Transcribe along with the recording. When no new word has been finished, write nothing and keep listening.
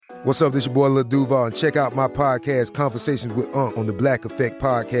What's up, this your boy Lil Duval, and check out my podcast, Conversations with Unc, on the Black Effect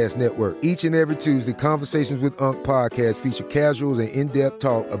Podcast Network. Each and every Tuesday, Conversations with Unc podcast feature casuals and in-depth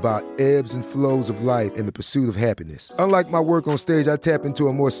talk about ebbs and flows of life and the pursuit of happiness. Unlike my work on stage, I tap into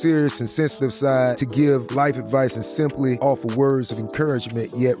a more serious and sensitive side to give life advice and simply offer words of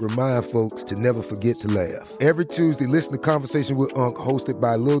encouragement, yet remind folks to never forget to laugh. Every Tuesday, listen to Conversations with Unc, hosted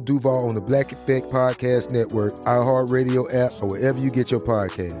by Lil Duval on the Black Effect Podcast Network, iHeartRadio app, or wherever you get your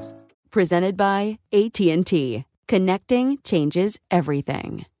podcasts. Presented by AT&T. Connecting changes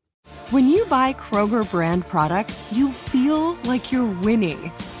everything. When you buy Kroger brand products, you feel like you're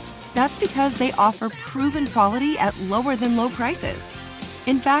winning. That's because they offer proven quality at lower than low prices.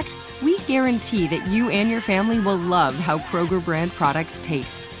 In fact, we guarantee that you and your family will love how Kroger brand products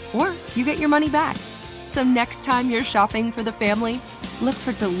taste, or you get your money back. So next time you're shopping for the family, look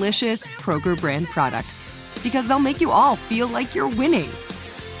for delicious Kroger brand products, because they'll make you all feel like you're winning.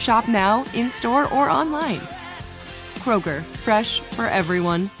 Shop now, in-store, or online. Kroger, fresh for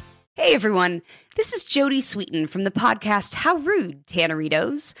everyone. Hey everyone, this is Jody Sweeten from the podcast How Rude,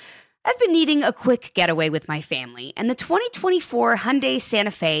 Tanneritos. I've been needing a quick getaway with my family, and the 2024 Hyundai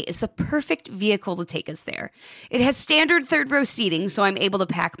Santa Fe is the perfect vehicle to take us there. It has standard third-row seating, so I'm able to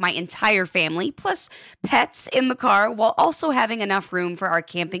pack my entire family, plus pets, in the car, while also having enough room for our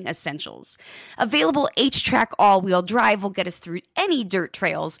camping essentials. Available H-Track all-wheel drive will get us through any dirt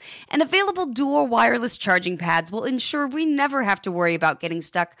trails, and available dual wireless charging pads will ensure we never have to worry about getting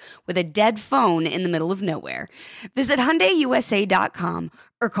stuck with a dead phone in the middle of nowhere. Visit HyundaiUSA.com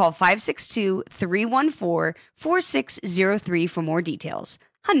or call 562-314-4603 for more details.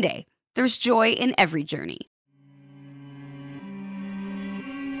 Hyundai, there's joy in every journey.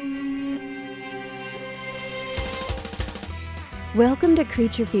 Welcome to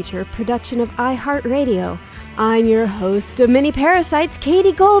Creature Feature, production of iHeartRadio. I'm your host of Mini Parasites,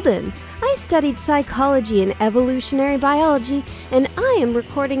 Katie Golden. I studied psychology and evolutionary biology, and I am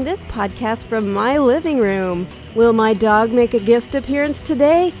recording this podcast from my living room. Will my dog make a guest appearance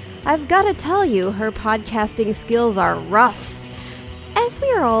today? I've got to tell you, her podcasting skills are rough. As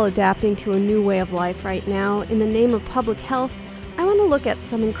we are all adapting to a new way of life right now in the name of public health, I want to look at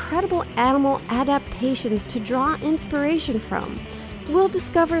some incredible animal adaptations to draw inspiration from. We'll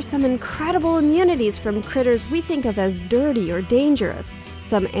discover some incredible immunities from critters we think of as dirty or dangerous,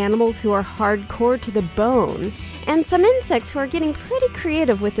 some animals who are hardcore to the bone, and some insects who are getting pretty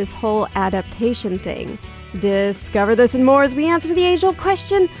creative with this whole adaptation thing. Discover this and more as we answer the age-old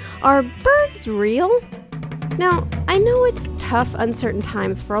question, are birds real? Now, I know it's tough, uncertain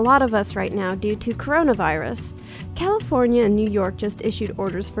times for a lot of us right now due to coronavirus. California and New York just issued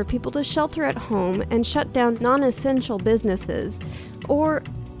orders for people to shelter at home and shut down non-essential businesses, or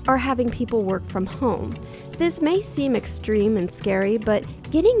are having people work from home. This may seem extreme and scary, but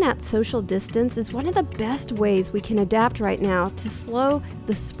getting that social distance is one of the best ways we can adapt right now to slow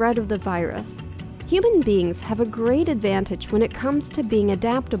the spread of the virus. Human beings have a great advantage when it comes to being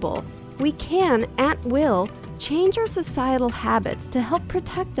adaptable. We can, at will, change our societal habits to help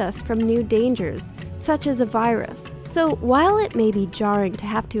protect us from new dangers, such as a virus. So while it may be jarring to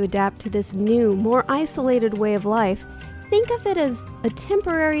have to adapt to this new, more isolated way of life, think of it as a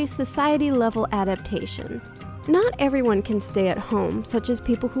temporary society-level adaptation. Not everyone can stay at home, such as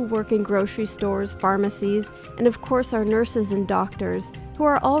people who work in grocery stores, pharmacies, and of course our nurses and doctors, who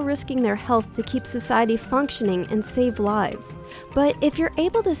are all risking their health to keep society functioning and save lives. But if you're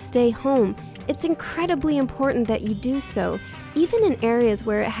able to stay home, it's incredibly important that you do so, even in areas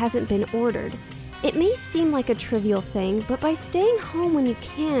where it hasn't been ordered. It may seem like a trivial thing, but by staying home when you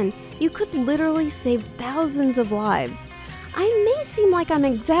can, you could literally save thousands of lives. I may seem like I'm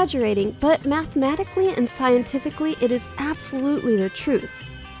exaggerating, but mathematically and scientifically, it is absolutely the truth.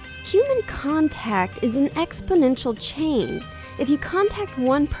 Human contact is an exponential chain. If you contact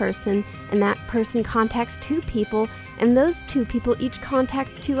one person, and that person contacts two people, and those two people each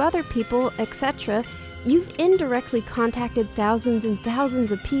contact two other people, etc., you've indirectly contacted thousands and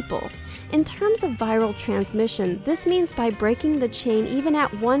thousands of people. In terms of viral transmission, this means by breaking the chain even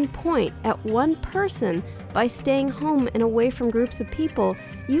at one point, at one person, by staying home and away from groups of people,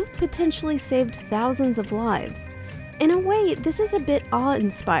 you've potentially saved thousands of lives. In a way, this is a bit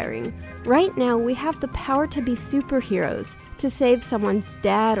awe-inspiring. Right now, we have the power to be superheroes, to save someone's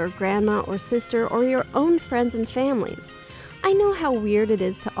dad or grandma or sister or your own friends and families. I know how weird it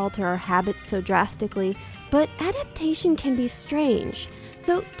is to alter our habits so drastically, but adaptation can be strange.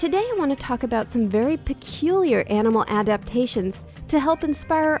 So today I want to talk about some very peculiar animal adaptations to help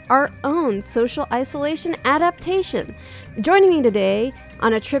inspire our own social isolation adaptation. Joining me today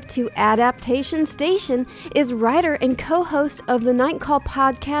on a trip to Adaptation Station is writer and co-host of the Night Call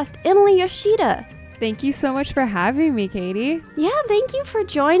podcast, Emily Yoshida. Thank you so much for having me, Katie. Yeah, thank you for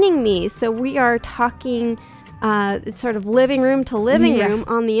joining me. So we are talking sort of living room to living room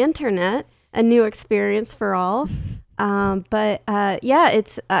on the internet, a new experience for all. I'm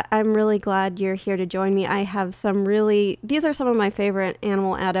really glad you're here to join me. I have these are some of my favorite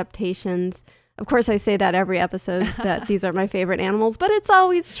animal adaptations. Of course, I say that every episode that these are my favorite animals, but it's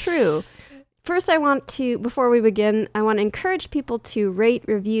always true. First, before we begin, I want to encourage people to rate,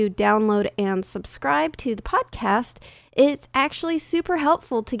 review, download, and subscribe to the podcast. It's actually super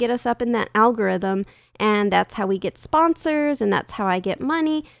helpful to get us up in that algorithm, and that's how we get sponsors, and that's how I get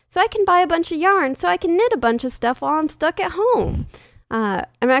money, so I can buy a bunch of yarn, so I can knit a bunch of stuff while I'm stuck at home. I'm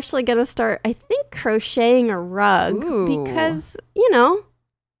actually going to start, I think, crocheting a rug. Ooh. Because,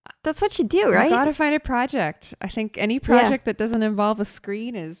 that's what you do, right? You gotta find a project. I think any project that doesn't involve a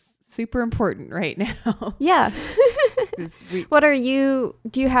screen is super important right now. Yeah. Do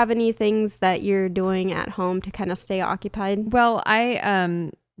you have any things that you're doing at home to kind of stay occupied? Well,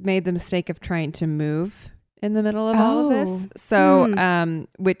 I made the mistake of trying to move in the middle of all of this. So,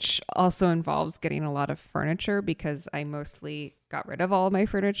 which also involves getting a lot of furniture because I mostly got rid of all of my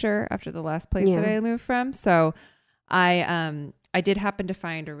furniture after the last place that I moved from. So I did happen to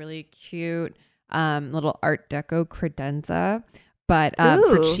find a really cute little Art Deco credenza, but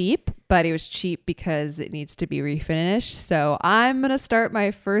for cheap. But it was cheap because it needs to be refinished. So I'm gonna start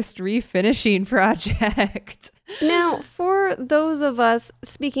my first refinishing project. Now, for those of us,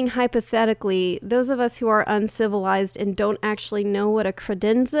 speaking hypothetically, those of us who are uncivilized and don't actually know what a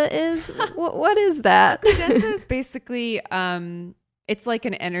credenza is, what is that? Credenza is basically it's like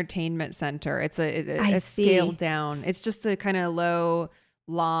an entertainment center. It's a scaled down. It's just a kind of low,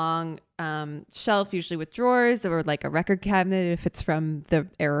 long shelf, usually with drawers, or like a record cabinet if it's from the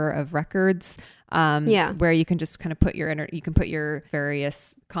era of records. Where you can just kind of put your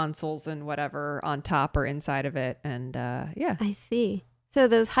various consoles and whatever on top or inside of it, and I see. So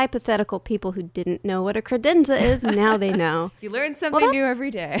those hypothetical people who didn't know what a credenza is, now they know. You learn something new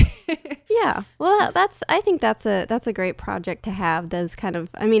every day. Yeah. Well, I think that's a great project to have. Those kind of,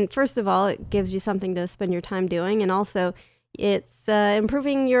 first of all, it gives you something to spend your time doing, and also it's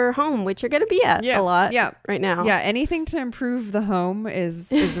improving your home, which you're going to be at a lot right now. Yeah, anything to improve the home is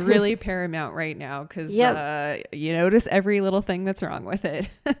really paramount right now because you notice every little thing that's wrong with it.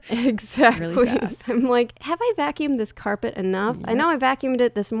 Exactly. Really fast. I'm like, have I vacuumed this carpet enough? Yep. I know I vacuumed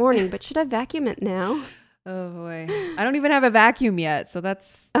it this morning, but should I vacuum it now? Oh boy. I don't even have a vacuum yet, so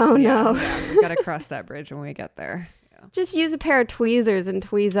that's... Oh no. Yeah, we've got to cross that bridge when we get there. Just use a pair of tweezers and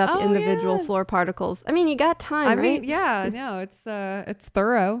tweeze up individual floor particles. You got time, right? It's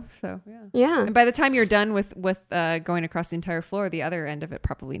thorough. So yeah. And by the time you're done with going across the entire floor, the other end of it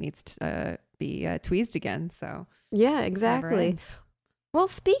probably needs to be tweezed again. So yeah, exactly. Well,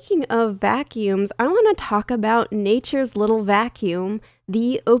 speaking of vacuums, I want to talk about nature's little vacuum,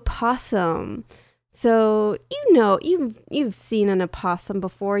 the opossum. So you've seen an opossum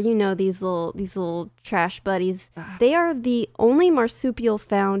before. These little trash buddies. They are the only marsupial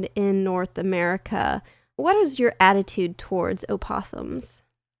found in North America. What is your attitude towards opossums?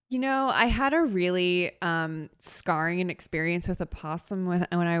 I had a really scarring experience with opossum when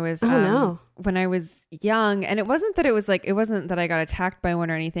I was when I was young, and it wasn't that I got attacked by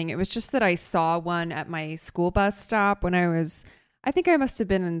one or anything. It was just that I saw one at my school bus stop when I think I must have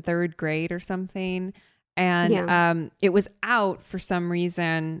been in 3rd grade or something. And it was out for some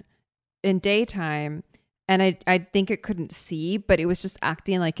reason in daytime. And I think it couldn't see, but it was just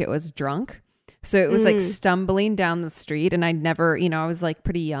acting like it was drunk. So it was like stumbling down the street. And I'd never, I was like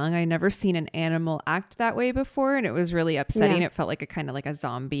pretty young. I'd never seen an animal act that way before. And it was really upsetting. It felt like a kind of like a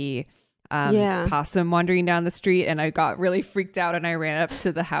zombie possum wandering down the street, and I got really freaked out and I ran up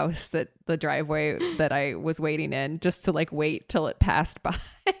to the house, the driveway that I was waiting in, just to like wait till it passed by.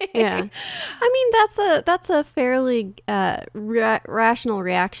 Yeah. That's a fairly rational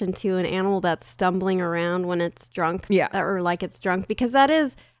reaction to an animal that's stumbling around when it's drunk, or like it's drunk, because that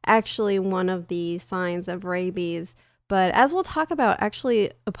is actually one of the signs of rabies. But as we'll talk about,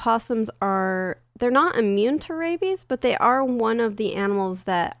 actually, opossums they're not immune to rabies, but they are one of the animals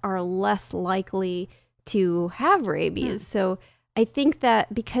that are less likely to have rabies. So I think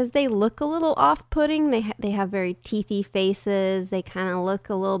that because they look a little off-putting, they have very teethy faces. They kind of look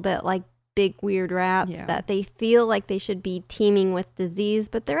a little bit like big weird rats that they feel like they should be teeming with disease,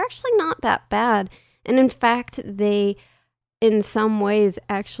 but they're actually not that bad. And in fact, they in some ways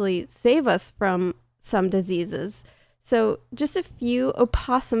actually save us from some diseases. So just a few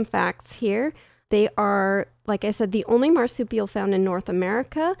opossum facts here. They are, like I said, the only marsupial found in North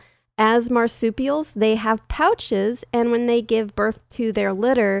America. As marsupials, they have pouches, and when they give birth to their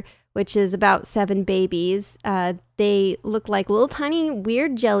litter, which is about 7 babies, they look like little tiny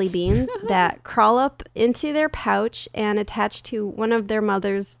weird jelly beans that crawl up into their pouch and attach to one of their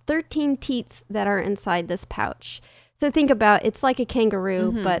mother's 13 teats that are inside this pouch. So think about, it's like a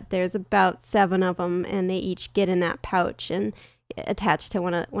kangaroo, but there's about 7 of them, and they each get in that pouch and attached to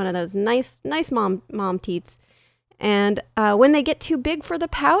one of those nice mom teats. And when they get too big for the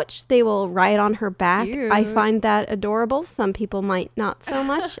pouch, they will ride on her back. Cute. I find that adorable. Some people might not so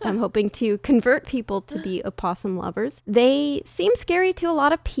much. I'm hoping to convert people to be opossum lovers. They seem scary to a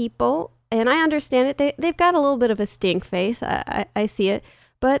lot of people, and I understand it. They've got a little bit of a stink face. I see it.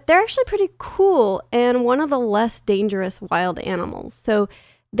 But they're actually pretty cool and one of the less dangerous wild animals. So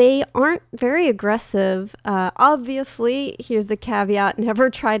they aren't very aggressive. Obviously, here's the caveat: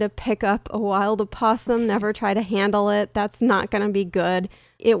 never try to pick up a wild opossum. Never try to handle it. That's not going to be good.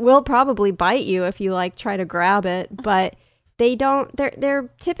 It will probably bite you if you try to grab it. But they don't. They're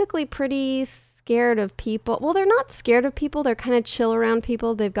typically pretty scared of people. Well, they're not scared of people. They're kind of chill around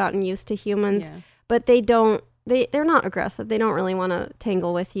people. They've gotten used to humans, but they don't. They're not aggressive. They don't really want to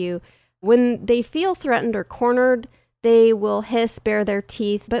tangle with you. When they feel threatened or cornered, they will hiss, bare their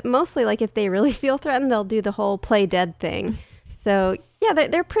teeth. But mostly, if they really feel threatened, they'll do the whole play dead thing. So yeah,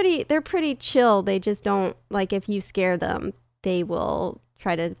 they're pretty chill. They just don't, if you scare them, they will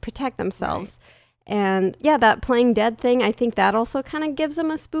try to protect themselves. Right. And yeah, that playing dead thing, I think that also kind of gives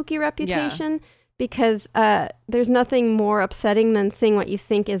them a spooky reputation. Yeah. Because there's nothing more upsetting than seeing what you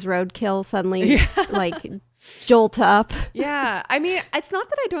think is roadkill suddenly jolt up. Yeah. I mean, it's not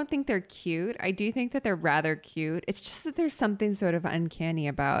that I don't think they're cute. I do think that they're rather cute. It's just that there's something sort of uncanny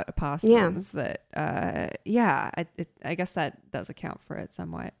about opossums that, I guess that does account for it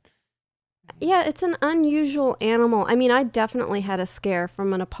somewhat. Yeah, it's an unusual animal. I mean, I definitely had a scare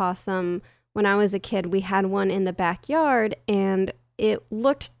from an opossum when I was a kid. We had one in the backyard, and it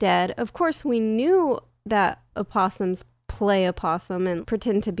looked dead. Of course, we knew that opossums play opossum and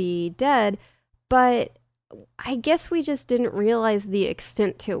pretend to be dead, but I guess we just didn't realize the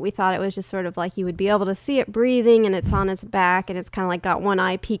extent to it. We thought it was just sort of you would be able to see it breathing, and it's on its back, and it's kind of got one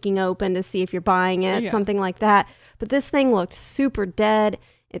eye peeking open to see if you're buying it, something like that. But this thing looked super dead.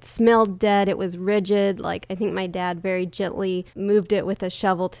 It smelled dead. It was rigid. I think my dad very gently moved it with a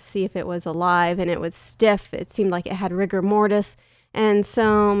shovel to see if it was alive, and it was stiff. It seemed like it had rigor mortis. And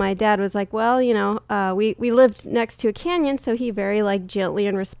so my dad was like, well, we lived next to a canyon, so he very gently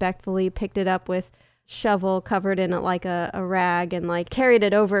and respectfully picked it up with shovel, covered in it like a rag, and carried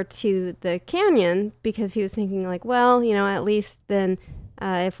it over to the canyon, because he was thinking well, at least then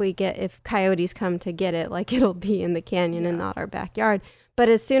if coyotes come to get it, it'll be in the canyon and not our backyard. But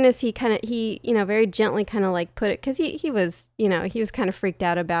as soon as he very gently put it, because he was kind of freaked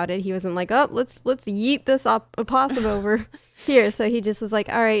out about it. He wasn't oh, let's yeet this opossum over here. So he just was all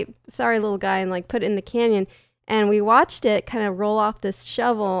right, sorry, little guy, and put it in the canyon. And we watched it kind of roll off this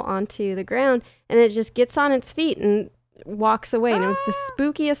shovel onto the ground, and it just gets on its feet and walks away. And it was the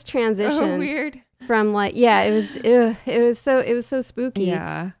spookiest transition. Oh, weird. From it was so spooky.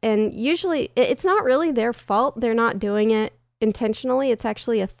 Yeah. And usually it's not really their fault. They're not doing it intentionally. It's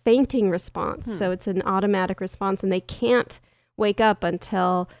actually a fainting response. So it's an automatic response, and they can't wake up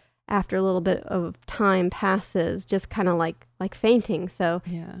until after a little bit of time passes, just kind of like fainting. So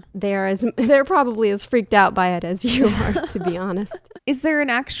they're probably as freaked out by it as you are, to be honest. Is there an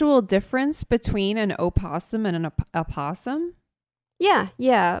actual difference between an opossum and an opossum?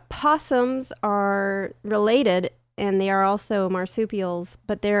 Yeah. Possums are related, and they are also marsupials,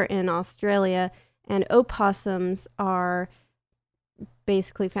 but they're in Australia, and opossums are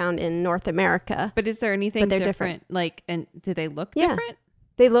basically found in North America. But is there anything different? And do they look different?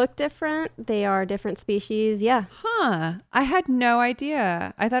 They look different. They are different species. Yeah. Huh. I had no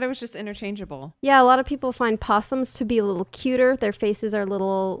idea. I thought it was just interchangeable. Yeah. A lot of people find possums to be a little cuter. Their faces are a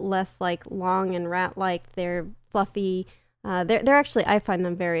little less long and rat-like. They're fluffy. They're actually, I find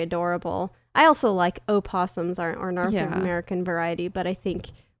them very adorable. I also like opossums, our North American variety, but I think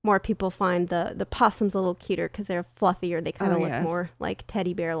more people find the possums a little cuter because they're fluffier. They kind of look more like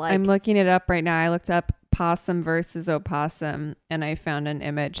teddy bear-like. I'm looking it up right now. I looked up possum versus opossum, and I found an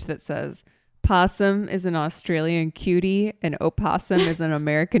image that says possum is an Australian cutie and opossum is an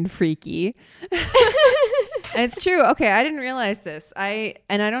American freaky. And it's true. Okay, I didn't realize this. I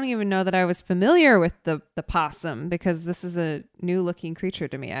don't even know that I was familiar with the possum, because this is a new looking creature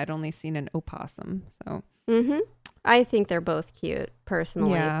to me. I'd only seen an opossum. So I think they're both cute,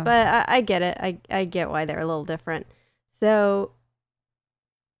 personally. Yeah. But I get it. I get why they're a little different. So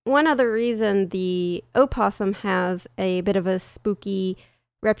one other reason the opossum has a bit of a spooky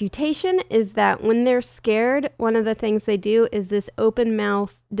reputation is that when they're scared, one of the things they do is this open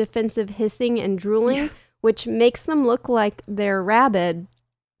mouth defensive hissing and drooling, which makes them look like they're rabid.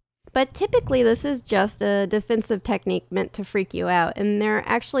 But typically this is just a defensive technique meant to freak you out, and they're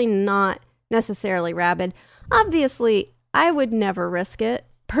actually not necessarily rabid. Obviously, I would never risk it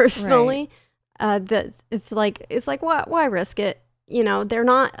personally. That it's like why risk it? You know, they're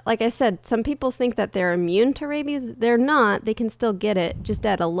not, like I said, some people think that they're immune to rabies. They're not. They can still get it, just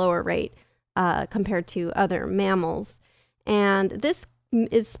at a lower rate compared to other mammals. And this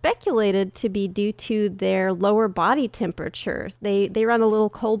is speculated to be due to their lower body temperatures. They run a little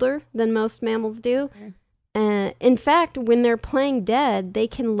colder than most mammals do. In fact, when they're playing dead, they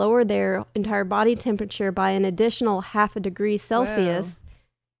can lower their entire body temperature by an additional 0.5 degrees Celsius.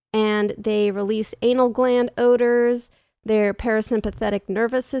 Whoa. And they release anal gland odors. Their parasympathetic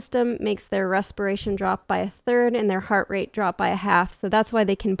nervous system makes their respiration drop by 1/3 and their heart rate drop by 1/2. So that's why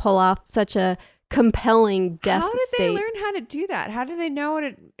they can pull off such a compelling death How did state. they learn how to do that? How do they know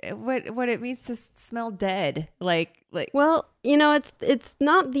what it means to smell dead? Like Well, you know, it's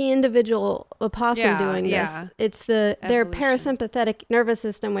not the individual opossum doing this. It's their parasympathetic nervous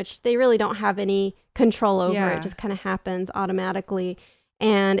system, which they really don't have any control over. Yeah. It just kind of happens automatically.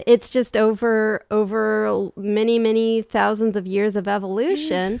 And it's just over many, many thousands of years of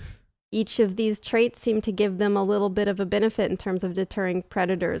evolution, each of these traits seem to give them a little bit of a benefit in terms of deterring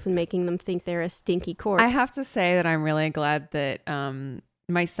predators and making them think they're a stinky corpse. I have to say that I'm really glad that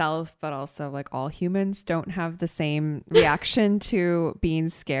myself, but also like all humans, don't have the same reaction to being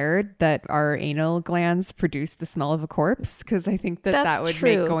scared that our anal glands produce the smell of a corpse, because I think that would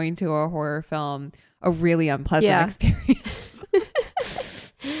make going to a horror film a really unpleasant experience.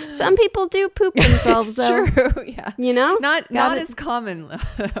 Some people do poop themselves, though. True, yeah. You know? Not as common,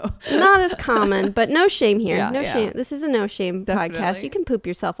 though. Not as common, but no shame here. Shame. This is a no shame podcast. You can poop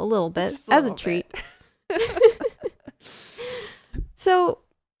yourself a little bit as a treat. So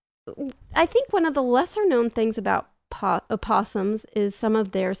I think one of the lesser known things about opossums is some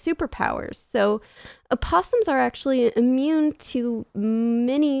of their superpowers. So opossums are actually immune to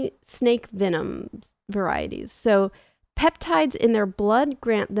many snake venom varieties. So peptides in their blood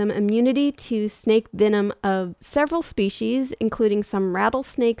grant them immunity to snake venom of several species, including some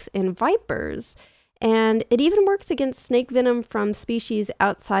rattlesnakes and vipers. And it even works against snake venom from species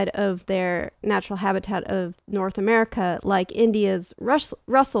outside of their natural habitat of North America, like India's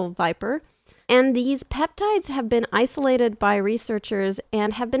Russell viper. And these peptides have been isolated by researchers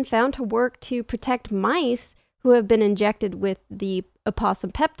and have been found to work to protect mice who have been injected with the opossum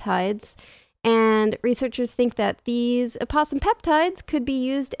peptides. And researchers think that these opossum peptides could be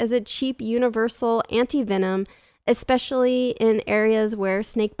used as a cheap universal antivenom, especially in areas where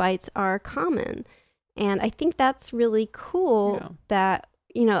snake bites are common. And I think that's really cool that,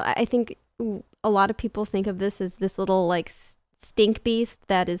 you know, I think a lot of people think of this as this little like stink beast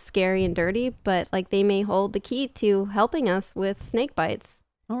that is scary and dirty, but like they may hold the key to helping us with snake bites.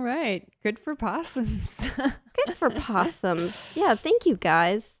 All right. Good for possums. Good for possums. Yeah, thank you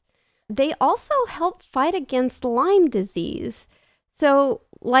guys. They also help fight against Lyme disease. So,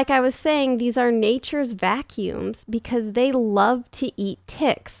 like I was saying, these are nature's vacuums because they love to eat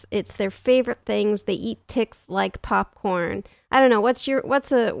ticks. It's their favorite things. They eat ticks like popcorn. I don't know. What's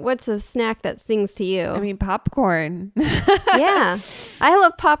a snack that sings to you? I mean, popcorn. Yeah, I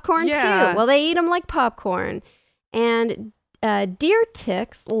love popcorn too. Well, they eat them like popcorn. And deer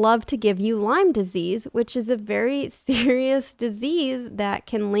ticks love to give you Lyme disease, which is a very serious disease that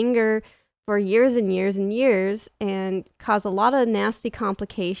can linger for years and years and years and cause a lot of nasty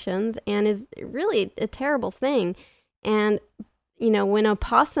complications and is really a terrible thing. And, you know, when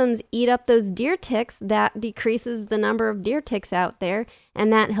opossums eat up those deer ticks, that decreases the number of deer ticks out there,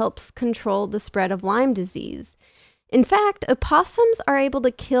 and that helps control the spread of Lyme disease. In fact, opossums are able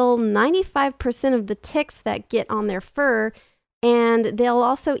to kill 95% of the ticks that get on their fur, and they'll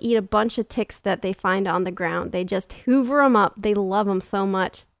also eat a bunch of ticks that they find on the ground. They just hoover them up. They love them so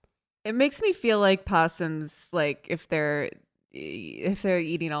much. It makes me feel like possums, like if they're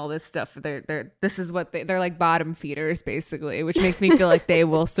eating all this stuff, this is what they're like bottom feeders basically, which makes me feel like they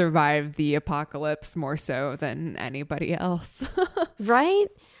will survive the apocalypse more so than anybody else. Right?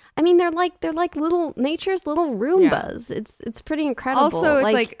 I mean, they're like little nature's little Roombas. Yeah. It's pretty incredible. Also,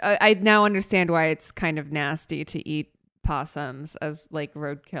 it's like I now understand why it's kind of nasty to eat possums as like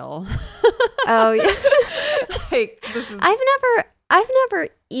roadkill. Oh yeah. Like this is... I've never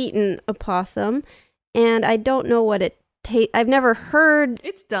eaten a possum, and I don't know what it tastes. I've never heard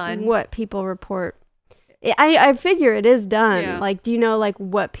it's done. What people report. I figure it is done. Yeah. Like, do you know like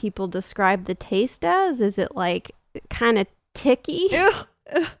what people describe the taste as? Is it like kind of ticky? Ugh.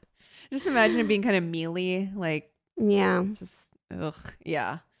 Just imagine it being kind of mealy, like yeah. Just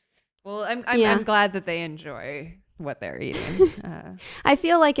yeah. Well, I'm glad that they enjoy what they're eating. I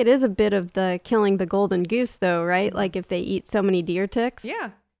feel like it is a bit of the killing the golden goose, though, right? Like if they eat so many deer ticks.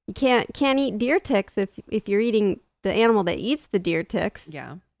 Yeah. You can't eat deer ticks if you're eating the animal that eats the deer ticks.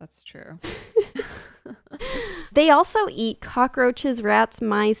 Yeah, that's true. They also eat cockroaches, rats,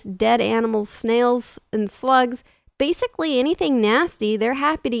 mice, dead animals, snails, and slugs. Basically anything nasty, they're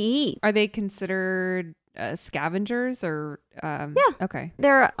happy to eat. Are they considered scavengers or? Yeah. Okay.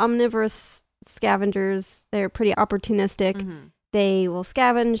 They're omnivorous scavengers. They're pretty opportunistic. Mm-hmm. They will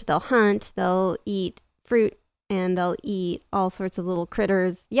scavenge, they'll hunt, they'll eat fruit, and they'll eat all sorts of little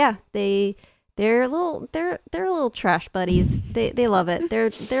critters. Yeah, they're little trash buddies. They love it.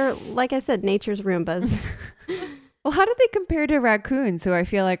 They're like I said, nature's Roombas. Well, how do they compare to raccoons, who I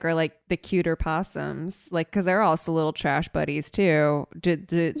feel like are like the cuter possums? Like, because they're also little trash buddies too.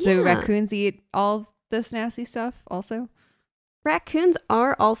 Do raccoons eat all this nasty stuff also? Raccoons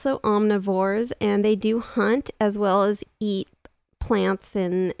are also omnivores, and they do hunt as well as eat plants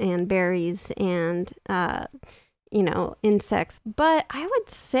and berries and insects. But I would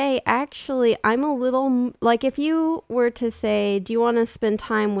say actually I'm a little like, if you were to say, do you want to spend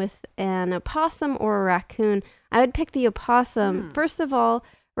time with an opossum or a raccoon? I would pick the opossum. First of all,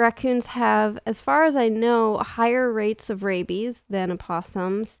 raccoons have, as far as I know, higher rates of rabies than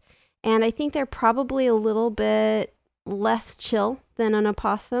opossums. And I think they're probably a little bit less chill than an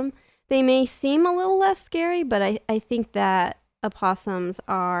opossum. They may seem a little less scary, but I think that opossums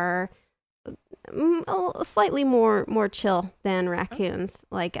are slightly more chill than raccoons.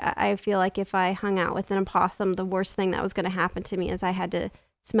 Like, I feel like if I hung out with an opossum, the worst thing that was going to happen to me is I had to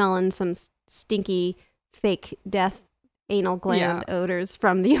smell in some stinky fake death anal gland odors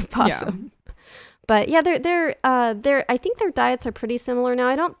from the opossum. Yeah. But yeah, they're I think their diets are pretty similar now.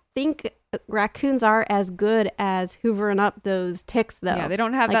 I don't think raccoons are as good as hoovering up those ticks, though. Yeah, they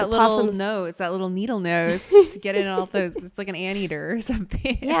don't have like that little nose, that little needle nose to get in all those. It's like an anteater or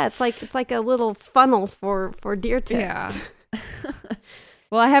something. Yeah, it's like a little funnel for deer ticks. Yeah.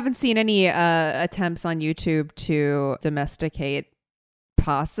 Well, I haven't seen any attempts on YouTube to domesticate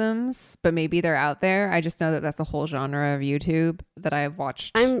possums, but maybe they're out there. I just know that that's a whole genre of YouTube that I've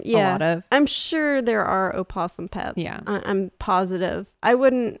watched a lot of. I'm sure there are opossum pets. Yeah. I'm positive. I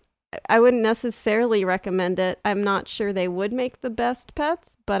wouldn't necessarily recommend it. I'm not sure they would make the best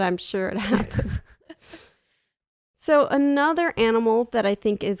pets, but I'm sure it happens. So another animal that I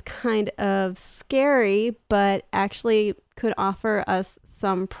think is kind of scary, but actually could offer us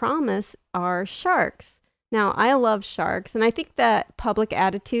some promise, are sharks. Now, I love sharks, and I think that public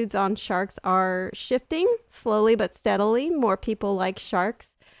attitudes on sharks are shifting slowly but steadily. More people like sharks.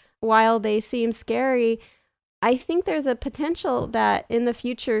 While they seem scary, I think there's a potential that in the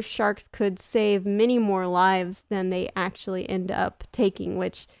future, sharks could save many more lives than they actually end up taking,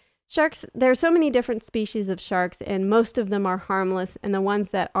 which sharks, there are so many different species of sharks, and most of them are harmless, and the ones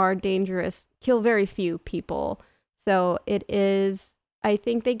that are dangerous kill very few people. So it is, I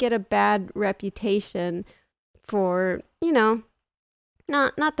think they get a bad reputation for,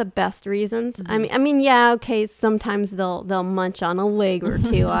 not the best reasons. Mm-hmm. I mean, yeah, okay, sometimes they'll munch on a leg or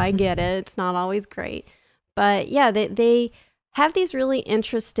two. I get it. It's not always great. But yeah, they have these really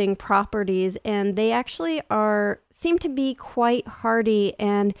interesting properties, and they actually seem to be quite hardy,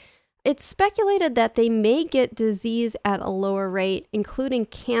 and it's speculated that they may get disease at a lower rate, including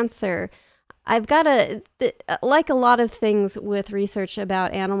cancer. I've got like a lot of things with research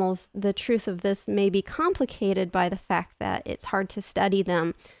about animals, the truth of this may be complicated by the fact that it's hard to study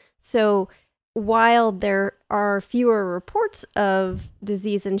them. So while there are fewer reports of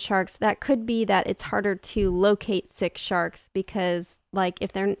disease in sharks, that could be that it's harder to locate sick sharks because, like,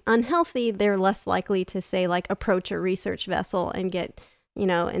 if they're unhealthy, they're less likely to, say, like, approach a research vessel and get,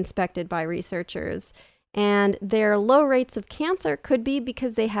 inspected by researchers. And their low rates of cancer could be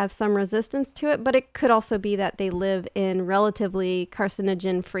because they have some resistance to it, but it could also be that they live in relatively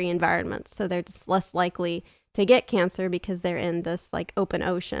carcinogen-free environments. So they're just less likely to get cancer because they're in this like open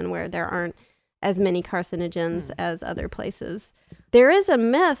ocean where there aren't as many carcinogens as other places. There is a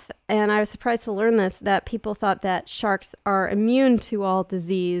myth, and I was surprised to learn this, that people thought that sharks are immune to all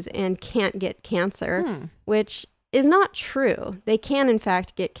disease and can't get cancer, which is not true. They can, in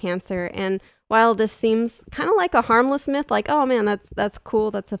fact, get cancer. And while this seems kind of like a harmless myth, like, oh man, that's cool,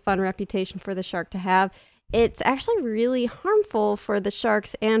 that's a fun reputation for the shark to have, it's actually really harmful for the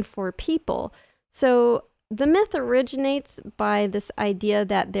sharks and for people. So the myth originates by this idea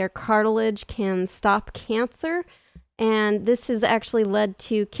that their cartilage can stop cancer. And this has actually led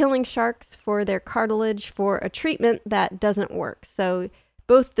to killing sharks for their cartilage for a treatment that doesn't work. So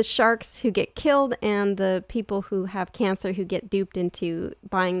both the sharks who get killed and the people who have cancer who get duped into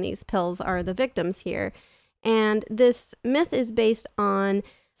buying these pills are the victims here. And this myth is based on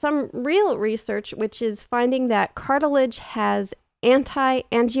some real research, which is finding that cartilage has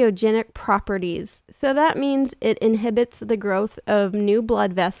anti-angiogenic properties. So that means it inhibits the growth of new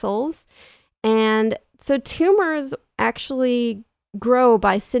blood vessels. And so tumors actually grow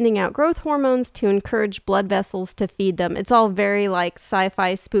by sending out growth hormones to encourage blood vessels to feed them. It's all very like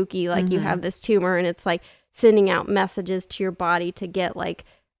sci-fi spooky, like you have this tumor and it's like sending out messages to your body to get like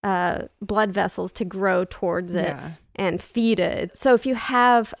blood vessels to grow towards it and feed it. So if you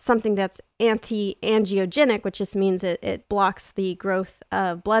have something that's anti-angiogenic, which just means it blocks the growth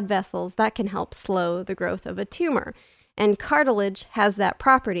of blood vessels, that can help slow the growth of a tumor. And cartilage has that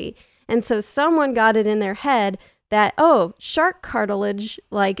property. And so someone got it in their head that, oh, shark cartilage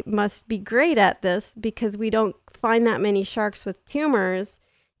like must be great at this because we don't find that many sharks with tumors.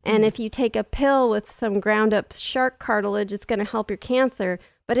 And if you take a pill with some ground up shark cartilage, it's going to help your cancer.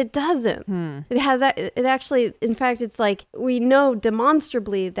 But it doesn't. It has that. It actually, in fact, it's like we know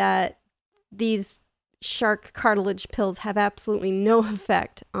demonstrably that these shark cartilage pills have absolutely no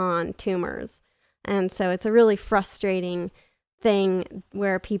effect on tumors. And so it's a really frustrating thing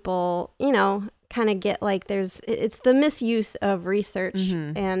where people, you know, kind of get like it's the misuse of research.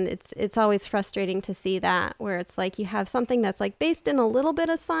 And it's always frustrating to see that where it's like you have something that's like based in a little bit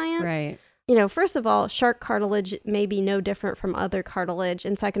of science. Right. You know, first of all, shark cartilage may be no different from other cartilage.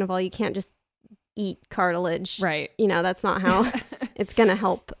 And second of all, you can't just eat cartilage. Right. You know, that's not how it's going to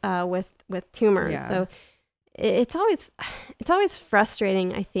help with tumors. Yeah. So it's always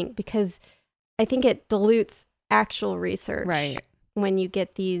frustrating, I think, because I think it dilutes actual research. Right. When you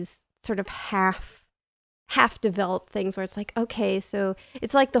get these sort of half developed things where it's like, okay, so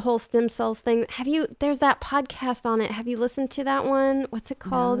it's like the whole stem cells thing. There's that podcast on it. Have you listened to that one? What's it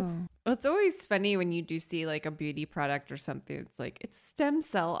called? No. Well, it's always funny when you do see like a beauty product or something. It's like, it's stem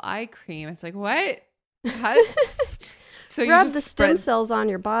cell eye cream. It's like, what? How? So you rub just the stem cells on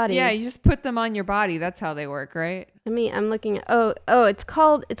your body. Yeah, you just put them on your body. That's how they work, right? I'm looking at it's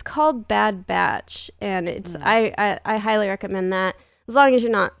called Bad Batch, and it's I highly recommend that as long as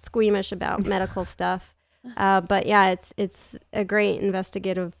you're not squeamish about medical stuff. But yeah, it's a great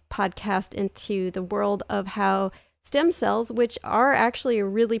investigative podcast into the world of how stem cells, which are actually a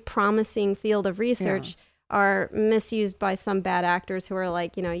really promising field of research, are misused by some bad actors who are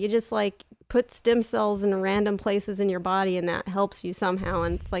like, you know, you just like put stem cells in random places in your body and that helps you somehow.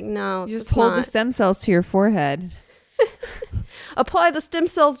 And it's like, no, you just hold the stem cells to your forehead. Apply the stem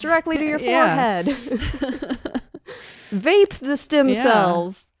cells directly to your forehead. Vape the stem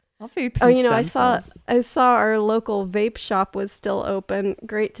cells. I'll vape some I saw our local vape shop was still open.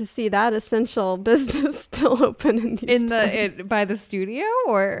 Great to see that essential business still open by the studio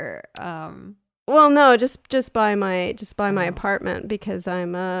or well, no, just by my apartment because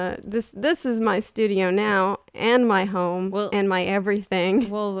I'm this is my studio now and my home and my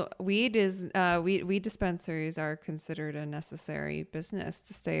everything. Well, weed dispensaries are considered a necessary business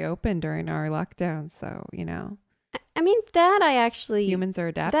to stay open during our lockdown. So, you know. I mean, that I actually... Humans are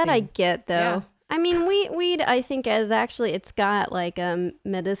adapting. That I get, though. Yeah. I mean, weed, I think, it's got, like, a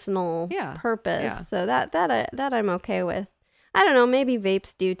medicinal purpose. Yeah. So that I'm okay with. I don't know, maybe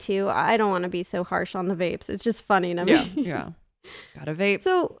vapes do, too. I don't want to be so harsh on the vapes. It's just funny to me. Yeah. Gotta vape.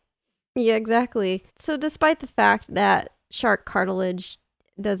 So, yeah, exactly. So, despite the fact that shark cartilage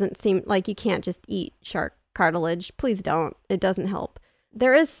doesn't seem like you can't just eat shark cartilage, please don't. It doesn't help.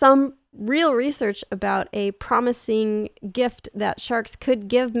 There is some real research about a promising gift that sharks could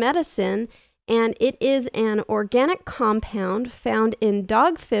give medicine, and it is an organic compound found in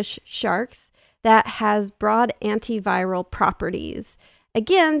dogfish sharks that has broad antiviral properties.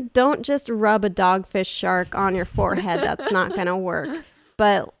 Again, don't just rub a dogfish shark on your forehead. That's not going to work.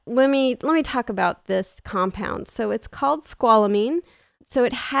 But let me talk about this compound. So it's called squalene. So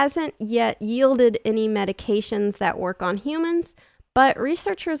it hasn't yet yielded any medications that work on humans, but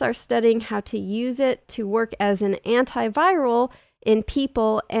researchers are studying how to use it to work as an antiviral in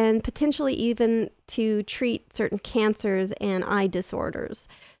people and potentially even to treat certain cancers and eye disorders.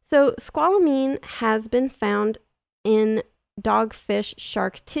 So squalene has been found in dogfish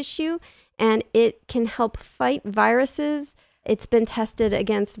shark tissue, and it can help fight viruses. It's been tested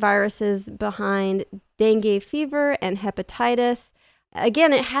against viruses behind dengue fever and hepatitis.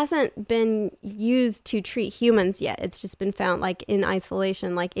 Again, it hasn't been used to treat humans yet. It's just been found like in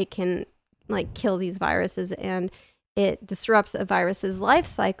isolation, like it can like kill these viruses, and it disrupts a virus's life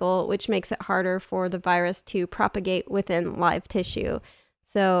cycle, which makes it harder for the virus to propagate within live tissue.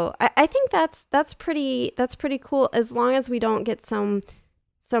 So I think that's pretty cool, as long as we don't get some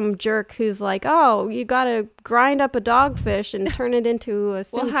jerk who's like, oh, you gotta grind up a dogfish and turn it into a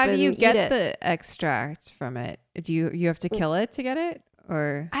soup. Well, how do you get the extracts from it? Do you have to kill it to get it,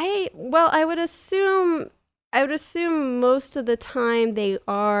 or? I would assume most of the time they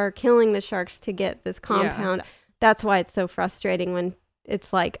are killing the sharks to get this compound. Yeah. That's why it's so frustrating when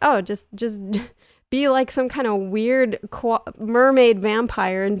it's like, oh, just be like some kind of weird mermaid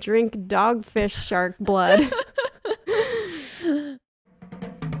vampire and drink dogfish shark blood.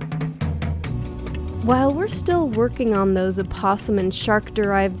 While we're still working on those opossum and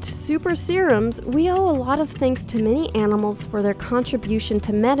shark-derived super serums, we owe a lot of thanks to many animals for their contribution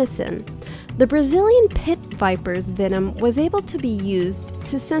to medicine. The Brazilian pit viper's venom was able to be used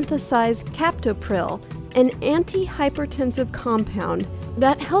to synthesize captopril, an antihypertensive compound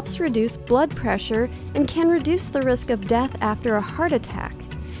that helps reduce blood pressure and can reduce the risk of death after a heart attack.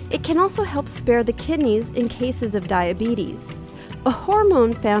 It can also help spare the kidneys in cases of diabetes. A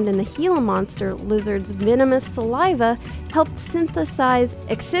hormone found in the Gila monster lizard's venomous saliva helped synthesize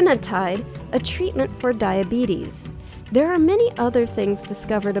exenatide, a treatment for diabetes. There are many other things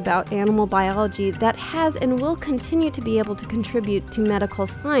discovered about animal biology that has and will continue to be able to contribute to medical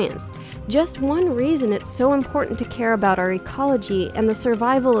science. Just one reason it's so important to care about our ecology and the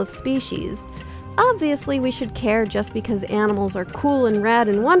survival of species. Obviously, we should care just because animals are cool and rad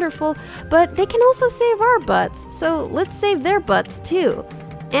and wonderful, but they can also save our butts, so let's save their butts too.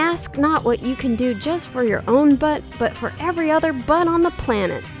 Ask not what you can do just for your own butt, but for every other butt on the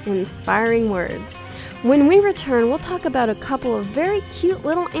planet. Inspiring words. When we return, we'll talk about a couple of very cute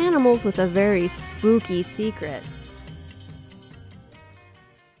little animals with a very spooky secret.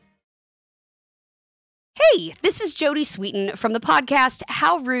 Hey, this is Jodie Sweetin from the podcast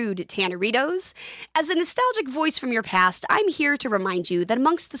How Rude, Tanneritos. As a nostalgic voice from your past, I'm here to remind you that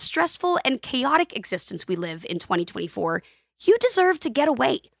amongst the stressful and chaotic existence we live in 2024, you deserve to get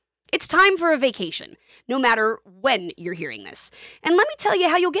away. It's time for a vacation, no matter when you're hearing this. And let me tell you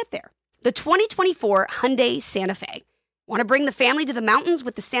how you'll get there. The 2024 Hyundai Santa Fe. Want to bring the family to the mountains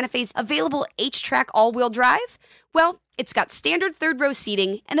with the Santa Fe's available H-Track all-wheel drive? Well, it's got standard third-row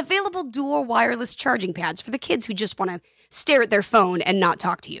seating and available dual wireless charging pads for the kids who just want to stare at their phone and not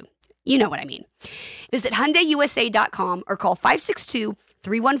talk to you. You know what I mean. Visit HyundaiUSA.com or call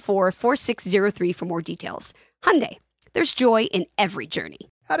 562-314-4603 for more details. Hyundai, there's joy in every journey.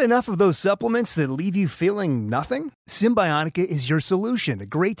 Had enough of those supplements that leave you feeling nothing? Symbiotica is your solution to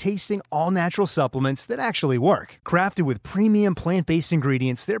great-tasting, all-natural supplements that actually work. Crafted with premium plant-based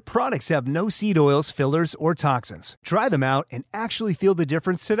ingredients, their products have no seed oils, fillers, or toxins. Try them out and actually feel the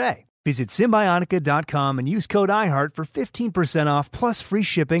difference today. Visit Symbiotica.com and use code IHEART for 15% off plus free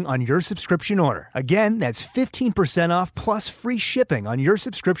shipping on your subscription order. Again, that's 15% off plus free shipping on your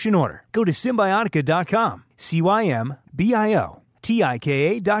subscription order. Go to Symbiotica.com, CYMBIOTIKA.com.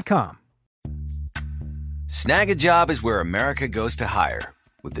 Snag a Job is where America goes to hire,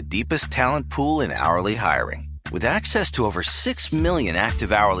 with the deepest talent pool in hourly hiring. With access to over 6 million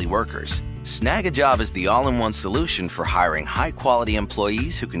active hourly workers, Snag a Job is the all-in-one solution for hiring high-quality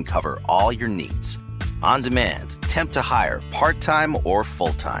employees who can cover all your needs. On demand, temp to hire, part-time or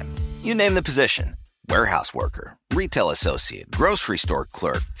full-time. You name the position. Warehouse worker, retail associate, grocery store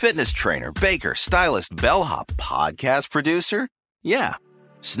clerk, fitness trainer, baker, stylist, bellhop, podcast producer. Yeah,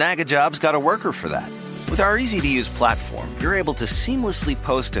 Snag a Job's got a worker for that. With our easy-to-use platform, you're able to seamlessly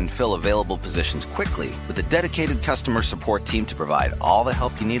post and fill available positions quickly with a dedicated customer support team to provide all the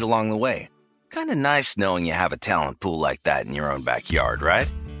help you need along the way. Kind of nice knowing you have a talent pool like that in your own backyard,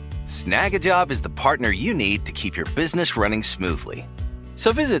 right? Snag a Job is the partner you need to keep your business running smoothly.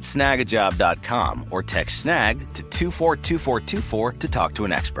 So visit snagajob.com or text snag to 242424 to talk to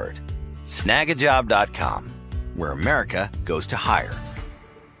an expert. Snagajob.com, where America goes to hire.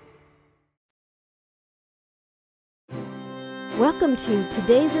 Welcome to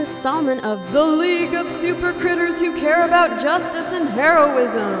today's installment of The League of Super Critters Who Care About Justice and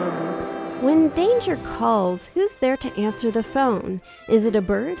Heroism. When danger calls, who's there to answer the phone? Is it a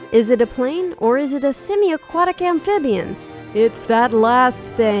bird? Is it a plane? Or is it a semi-aquatic amphibian? It's that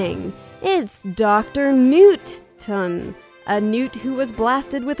last thing. It's Dr. Newton. A newt who was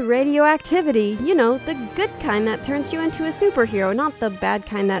blasted with radioactivity. You know, the good kind that turns you into a superhero, not the bad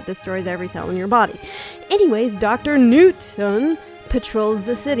kind that destroys every cell in your body. Anyways, Dr. Newton patrols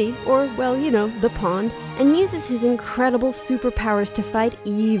the city, or, well, you know, the pond, and uses his incredible superpowers to fight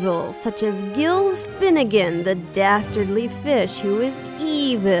evil, such as Gills Finnegan, the dastardly fish who is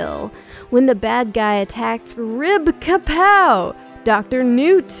evil. when the bad guy attacks Rib Kapow, Dr.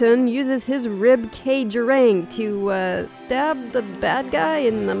 Newton uses his rib cage ring to stab the bad guy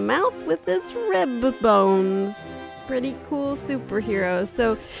in the mouth with his rib bones. Pretty cool superhero.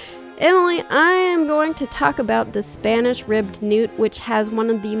 So, Emily, I am going to talk about the Spanish ribbed newt, which has one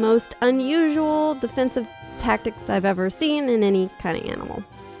of the most unusual defensive tactics I've ever seen in any kind of animal.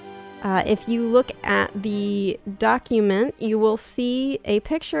 If you look at the document, you will see a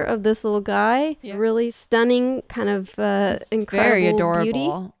picture of this little guy. Yeah. Really stunning, kind of incredible, very adorable beauty.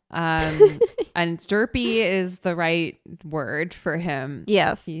 And derpy is the right word for him.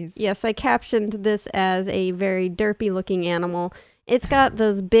 Yes. Yes, I captioned this as a very derpy looking animal. It's got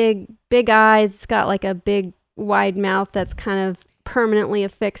those big eyes. It's got like a big wide mouth that's kind of permanently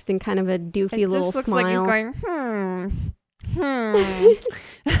affixed in kind of a doofy little smile. It just looks like he's going,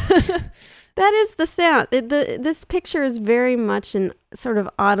 That is the sound. This picture is very much an sort of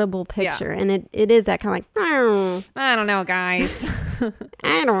audible picture, and it is that kind of like, I don't know, guys.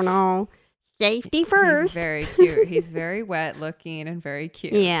 I don't know. Safety first. He's very cute. He's very wet looking and very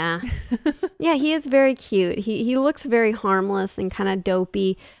cute. Yeah. Yeah, he is very cute. He looks very harmless and kind of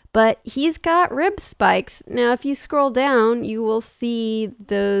dopey, but he's got rib spikes. Now, if you scroll down, you will see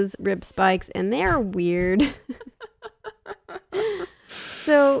those rib spikes, and they're weird.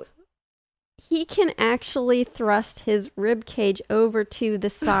 So he can actually thrust his rib cage over to the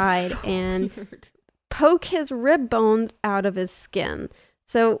side and poke his rib bones out of his skin.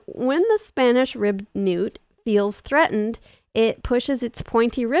 So when the Spanish ribbed newt feels threatened, it pushes its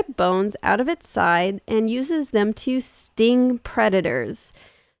pointy rib bones out of its side and uses them to sting predators.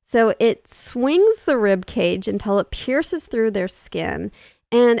 So it swings the rib cage until it pierces through their skin.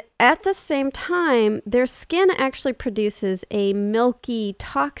 And at the same time, their skin actually produces a milky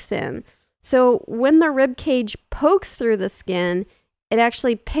toxin. So when the rib cage pokes through the skin, it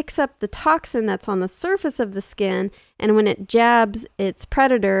actually picks up the toxin that's on the surface of the skin. And when it jabs its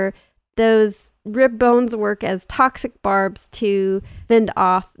predator, those rib bones work as toxic barbs to fend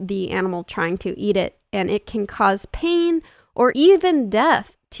off the animal trying to eat it. And it can cause pain or even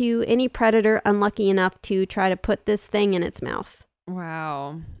death to any predator unlucky enough to try to put this thing in its mouth.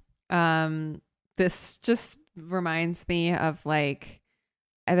 Wow. This just reminds me of like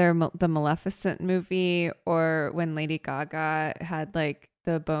either the Maleficent movie or when Lady Gaga had like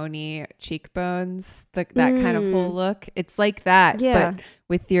the bony cheekbones, that kind of whole look. It's like that, but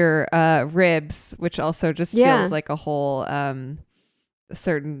with your ribs, which also just feels like a whole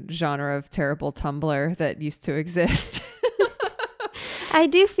certain genre of terrible Tumblr that used to exist. I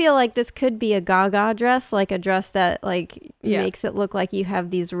do feel like this could be a Gaga dress, like a dress that like makes it look like you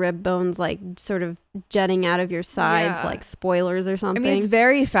have these rib bones like sort of jutting out of your sides, like spoilers or something. I mean, it's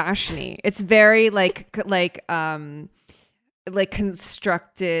very fashiony. It's very like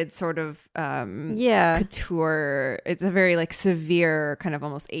constructed sort of couture. It's a very like severe kind of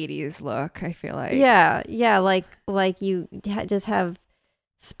almost 80s look, I feel like. Like you just have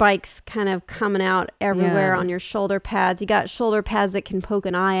spikes kind of coming out everywhere on your shoulder pads. You got shoulder pads that can poke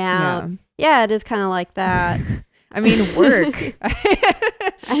an eye out. Yeah, it is kind of like that. I mean, work.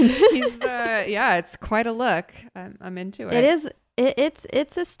 It's quite a look. I'm into it. It is.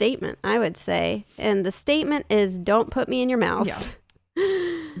 It's a statement, I would say. And the statement is, don't put me in your mouth. Yeah.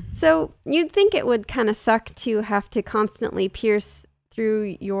 So you'd think it would kind of suck to have to constantly pierce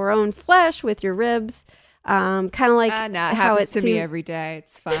through your own flesh with your ribs. Kind of like it happens to me every day.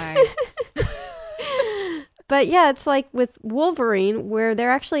 It's fine. But yeah, it's like with Wolverine, where they're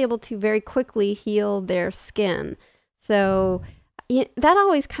actually able to very quickly heal their skin. So that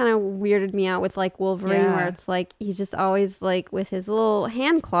always kind of weirded me out with like Wolverine, where it's like he's just always like with his little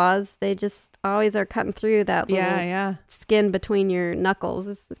hand claws, they just always are cutting through that little skin between your knuckles.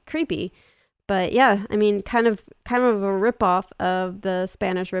 It's creepy. But yeah, I mean, kind of a ripoff of the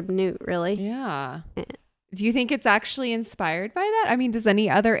Spanish ribbed newt, really. Yeah. Do you think it's actually inspired by that? I mean, does any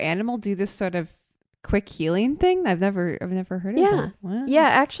other animal do this sort of quick healing thing? I've never heard of that. Wow. Yeah,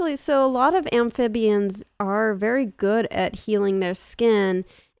 actually, so a lot of amphibians are very good at healing their skin.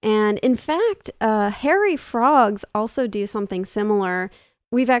 And in fact, hairy frogs also do something similar.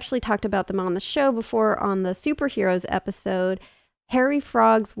 We've actually talked about them on the show before on the superheroes episode. Hairy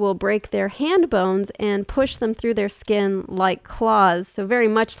frogs will break their hand bones and push them through their skin like claws, so very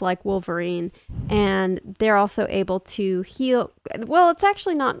much like Wolverine. And they're also able to heal. Well, it's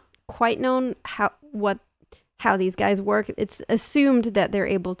actually not quite known how these guys work. It's assumed that they're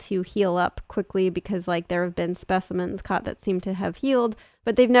able to heal up quickly because like there have been specimens caught that seem to have healed,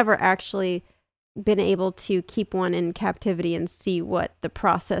 but they've never actually been able to keep one in captivity and see what the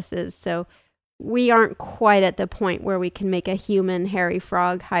process is. So we aren't quite at the point where we can make a human hairy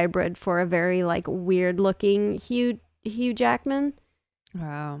frog hybrid for a very like weird looking Hugh Jackman.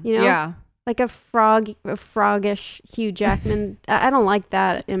 Wow. You know? Yeah. Like a froggish Hugh Jackman. I don't like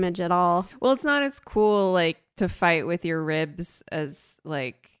that image at all. Well, it's not as cool like to fight with your ribs as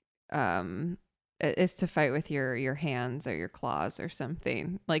like is to fight with your hands or your claws or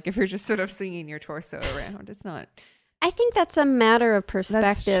something. Like if you're just sort of swinging your torso around, it's not. I think that's a matter of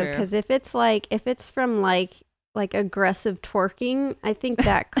perspective, because if it's from like aggressive twerking, I think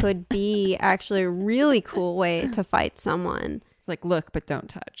that could be actually a really cool way to fight someone. It's like, look, but don't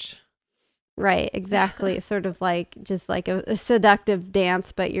touch. Right, exactly. Sort of like just like a seductive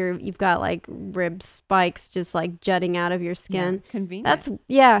dance, but you've got like rib spikes just like jutting out of your skin. Yeah, convenient. That's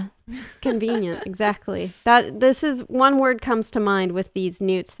convenient. Exactly. This is one word comes to mind with these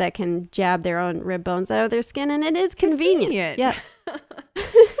newts that can jab their own rib bones out of their skin, and it is convenient. Yeah.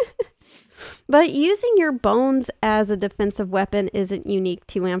 But using your bones as a defensive weapon isn't unique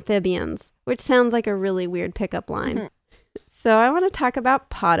to amphibians, which sounds like a really weird pickup line. Mm-hmm. So I want to talk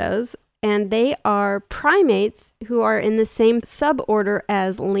about pottos. And they are primates who are in the same suborder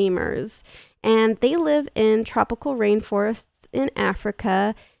as lemurs. And they live in tropical rainforests in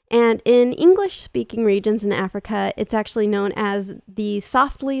Africa. And in English-speaking regions in Africa, it's actually known as the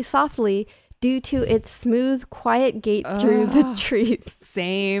softly due to its smooth, quiet gait through the trees.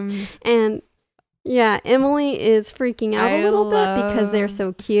 Same. And yeah, Emily is freaking out a little bit because they're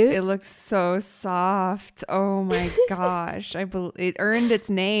so cute. It looks so soft. Oh my gosh. It earned its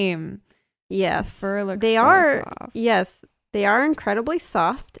name. Yes, fur looks they so are. Soft. Yes, they are incredibly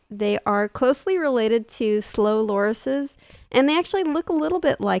soft. They are closely related to slow lorises, and they actually look a little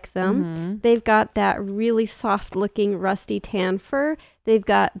bit like them. Mm-hmm. They've got that really soft-looking rusty tan fur. They've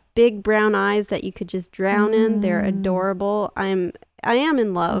got big brown eyes that you could just drown in. They're adorable. I am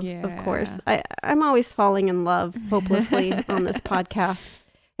in love, of course. I'm always falling in love hopelessly on this podcast,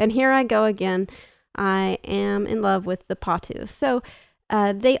 and here I go again. I am in love with the patu. So.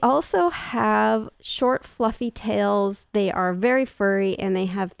 They also have short, fluffy tails. They are very furry, and they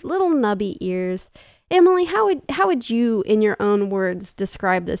have little nubby ears. Emily, how would you, in your own words,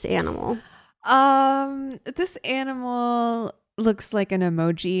 describe this animal? This animal looks like an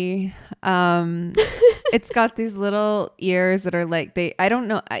emoji. It's got these little ears that are like I don't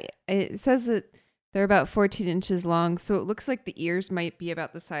know. It says that they're about 14 inches long, so it looks like the ears might be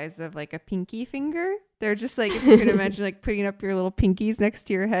about the size of like a pinky finger. They're just like, if you could imagine like putting up your little pinkies next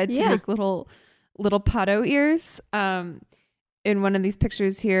to your head to make little potto ears. In one of these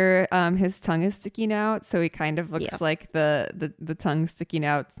pictures here, his tongue is sticking out, so he kind of looks like the tongue sticking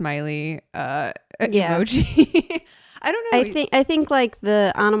out smiley emoji. I don't know. I think like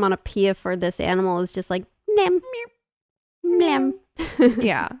the onomatopoeia for this animal is just like nem nem.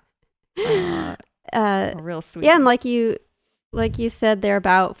 Yeah. Real sweet. Yeah, and like you said, they're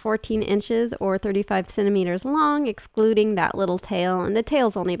about 14 inches or 35 centimeters long, excluding that little tail. And the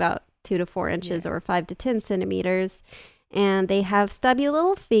tail's only about 2 to 4 inches or 5 to 10 centimeters. And they have stubby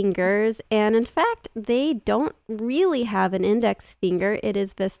little fingers. And in fact, they don't really have an index finger. It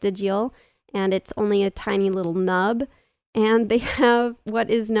is vestigial, and it's only a tiny little nub. And they have what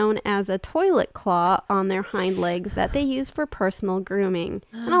is known as a toilet claw on their hind legs that they use for personal grooming.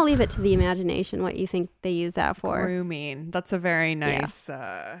 And I'll leave it to the imagination what you think they use that for. Grooming. That's a very nice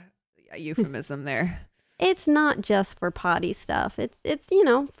euphemism there. It's not just for potty stuff. It's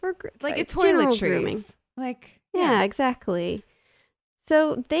for like a toiletries. Grooming. Like yeah, exactly.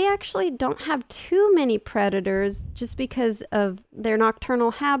 So they actually don't have too many predators just because of their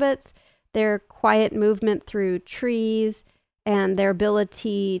nocturnal habits, their quiet movement through trees, and their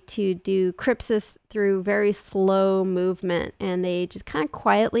ability to do crypsis through very slow movement. And they just kind of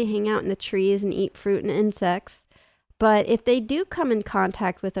quietly hang out in the trees and eat fruit and insects. But if they do come in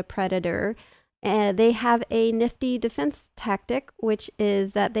contact with a predator, they have a nifty defense tactic, which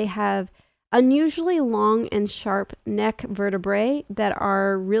is that they have unusually long and sharp neck vertebrae that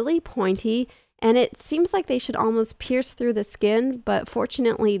are really pointy. And it seems like they should almost pierce through the skin, but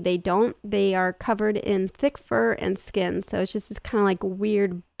fortunately they don't. They are covered in thick fur and skin. So it's just this kind of like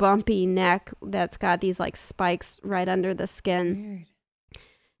weird bumpy neck that's got these like spikes right under the skin. Weird.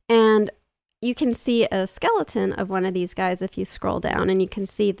 And you can see a skeleton of one of these guys if you scroll down, and you can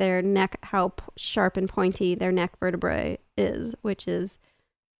see their neck, how sharp and pointy their neck vertebrae is, which is,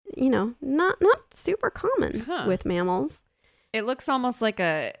 not super common with mammals. It looks almost like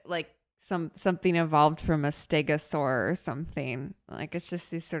something evolved from a stegosaur or something. Like it's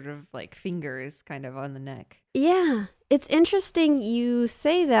just these sort of like fingers kind of on the neck. Yeah. It's interesting you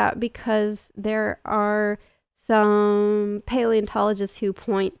say that because there are some paleontologists who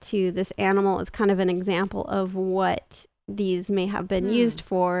point to this animal as kind of an example of what these may have been used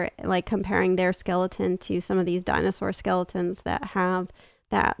for, like comparing their skeleton to some of these dinosaur skeletons that have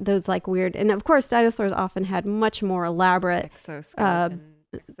those like weird, and of course dinosaurs often had much more elaborate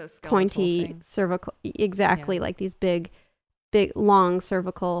pointy things. Cervical, exactly, like these big long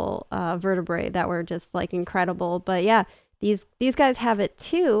cervical vertebrae that were just like incredible. But yeah, these guys have it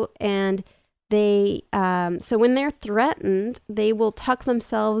too, and they so when they're threatened, they will tuck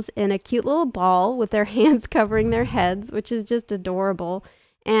themselves in a cute little ball with their hands covering their heads, which is just adorable,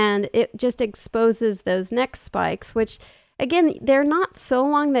 and it just exposes those neck spikes, which again, they're not so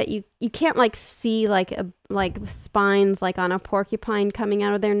long that you can't like see like spines like on a porcupine coming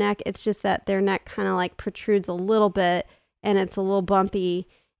out of their neck. It's just that their neck kind of like protrudes a little bit and it's a little bumpy.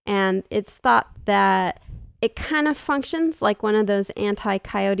 And it's thought that it kind of functions like one of those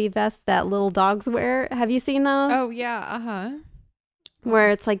anti-coyote vests that little dogs wear. Have you seen those? Oh, yeah. Where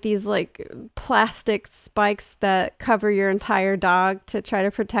it's like these like plastic spikes that cover your entire dog to try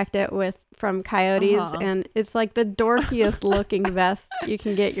to protect it from coyotes. And it's like the dorkiest looking vest you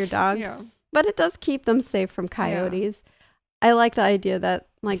can get your dog. Yeah. But it does keep them safe from coyotes. Yeah. I like the idea that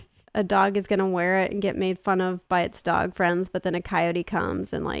like a dog is going to wear it and get made fun of by its dog friends, but then a coyote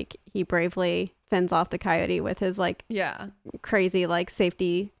comes and like he bravely fends off the coyote with his like crazy like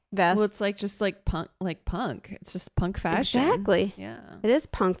safety vest. Well, it's like just like punk. It's just punk fashion. Exactly. Yeah. It is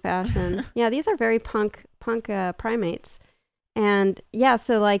punk fashion. Yeah, these are very punk primates. And yeah,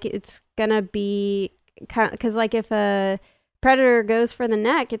 so like it's gonna be kind of, because like if a predator goes for the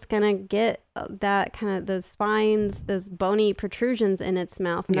neck, it's gonna get that kind of those spines, those bony protrusions in its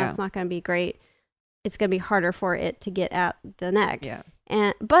mouth, and that's not gonna be great. It's gonna be harder for it to get at the neck. Yeah.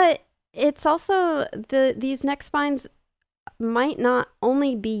 But it's also these neck spines might not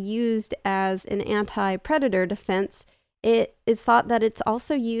only be used as an anti-predator defense. It is thought that it's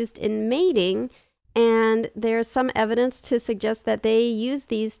also used in mating. And there's some evidence to suggest that they use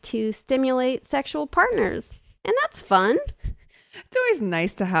these to stimulate sexual partners. And that's fun. It's always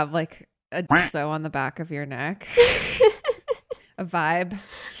nice to have like a dildo on the back of your neck. A vibe.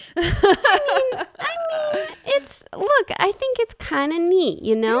 I mean, I think it's kind of neat,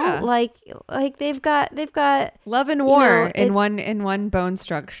 you know? Yeah. Like they've got love and war in one bone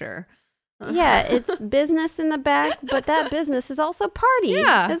structure. Yeah, it's business in the back, but that business is also party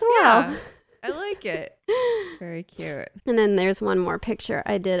as well. Yeah. I like it. Very cute. And then there's one more picture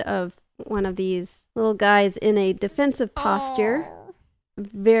I did of one of these little guys in a defensive posture.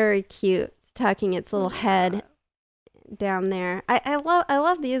 Very cute. It's tucking its little head down there. I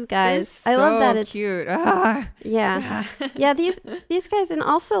love these guys. I love that it's cute. Yeah. Yeah, these guys, and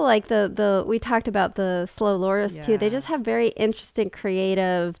also like the we talked about the slow loris too. They just have very interesting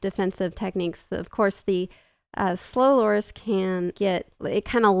creative defensive techniques. Of course, the slow loris can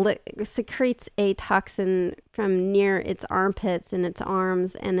secretes a toxin from near its armpits and its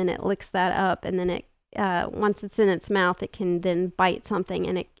arms, and then it licks that up, and then it once it's in its mouth, it can then bite something,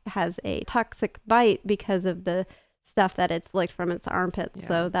 and it has a toxic bite because of the stuff that it's licked from its armpits. Yeah.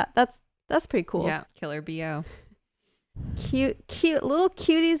 So that's pretty cool. Yeah, killer BO. Cute little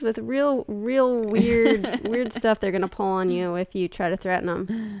cuties with real weird stuff they're gonna pull on you if you try to threaten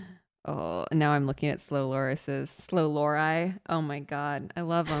them. Oh, now I'm looking at slow lori. Oh my God. I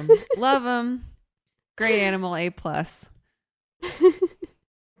love them. Love them. Great animal, A+.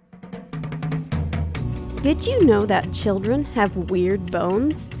 Did you know that children have weird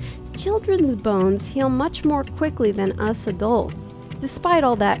bones? Children's bones heal much more quickly than us adults, despite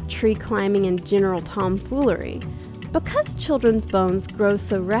all that tree climbing and general tomfoolery. Because children's bones grow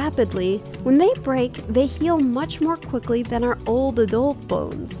so rapidly, when they break, they heal much more quickly than our old adult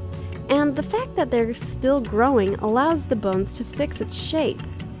bones. And the fact that they're still growing allows the bones to fix its shape.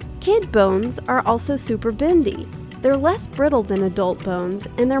 Kid bones are also super bendy. They're less brittle than adult bones,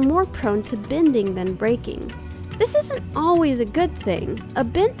 and they're more prone to bending than breaking. This isn't always a good thing. A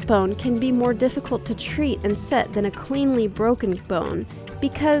bent bone can be more difficult to treat and set than a cleanly broken bone,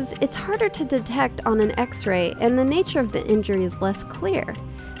 because it's harder to detect on an X-ray and the nature of the injury is less clear.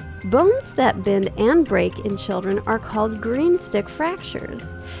 Bones that bend and break in children are called green stick fractures.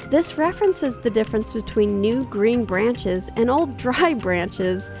 This references the difference between new green branches and old dry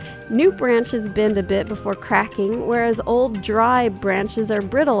branches. New branches bend a bit before cracking, whereas old dry branches are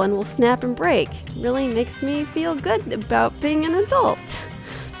brittle and will snap and break. Really makes me feel good about being an adult.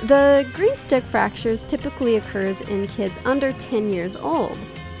 The green stick fractures typically occurs in kids under 10 years old.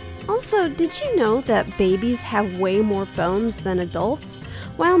 Also, did you know that babies have way more bones than adults?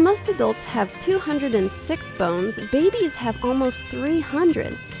 While most adults have 206 bones, babies have almost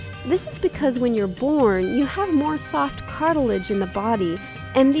 300. This is because when you're born, you have more soft cartilage in the body,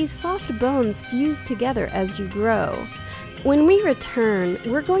 and these soft bones fuse together as you grow. When we return,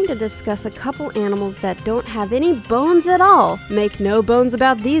 we're going to discuss a couple animals that don't have any bones at all. Make no bones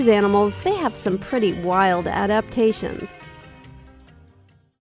about these animals, they have some pretty wild adaptations.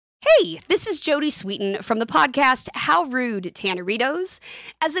 Hey, this is Jody Sweeten from the podcast How Rude, Tanneritos.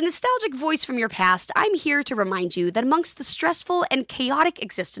 As a nostalgic voice from your past, I'm here to remind you that amongst the stressful and chaotic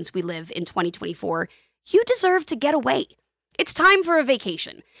existence we live in 2024, you deserve to get away. It's time for a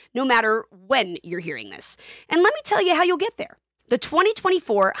vacation, no matter when you're hearing this. And let me tell you how you'll get there. The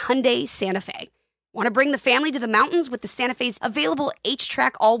 2024 Hyundai Santa Fe. Want to bring the family to the mountains with the Santa Fe's available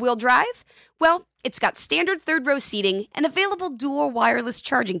H-Track all-wheel drive? Well, it's got standard third-row seating and available dual wireless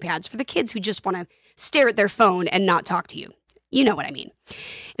charging pads for the kids who just want to stare at their phone and not talk to you. You know what I mean.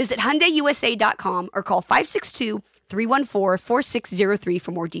 Visit HyundaiUSA.com or call 562-314-4603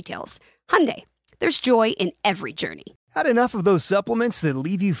 for more details. Hyundai, there's joy in every journey. Had enough of those supplements that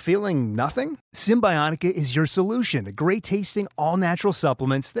leave you feeling nothing? Symbiotica is your solution to great-tasting, all-natural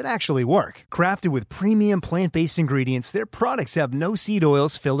supplements that actually work. Crafted with premium plant-based ingredients, their products have no seed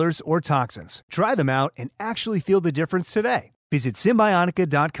oils, fillers, or toxins. Try them out and actually feel the difference today. Visit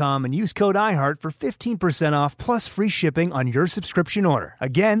Symbiotica.com and use code IHEART for 15% off plus free shipping on your subscription order.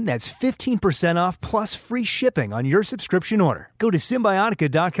 Again, that's 15% off plus free shipping on your subscription order. Go to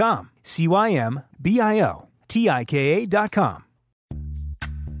Symbiotica.com. CYMBIOTIKA.com.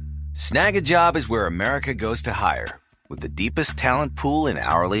 Snag a Job is where America goes to hire, with the deepest talent pool in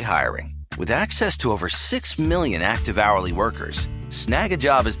hourly hiring. With access to over 6 million active hourly workers, Snag a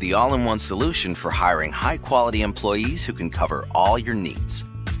Job is the all-in-one solution for hiring high-quality employees who can cover all your needs.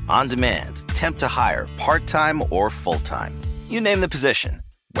 On demand, temp to hire, part-time or full-time. You name the position.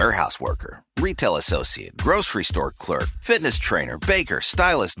 Warehouse worker, retail associate, grocery store clerk, fitness trainer, baker,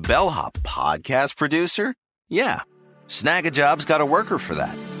 stylist, bellhop, podcast producer. Yeah, Snag a Job's got a worker for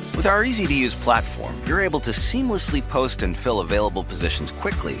that. With our easy-to-use platform, you're able to seamlessly post and fill available positions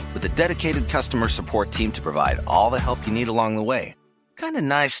quickly with a dedicated customer support team to provide all the help you need along the way. Kind of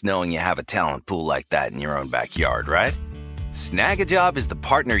nice knowing you have a talent pool like that in your own backyard, right? Snag a Job is the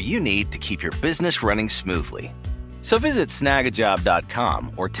partner you need to keep your business running smoothly. So visit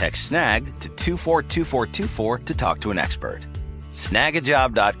snagajob.com or text SNAG to 242424 to talk to an expert.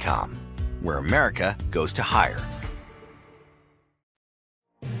 Snagajob.com, where America goes to hire.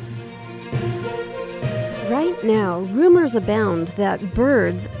 Right now, rumors abound that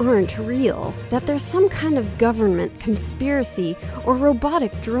birds aren't real, that there's some kind of government conspiracy or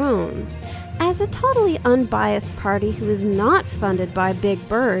robotic drone. As a totally unbiased party who is not funded by Big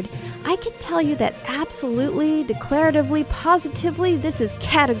Bird, I can tell you that absolutely, declaratively, positively, this is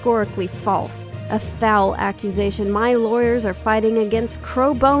categorically false. A foul accusation my lawyers are fighting against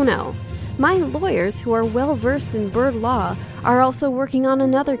pro bono. My lawyers, who are well versed in bird law, are also working on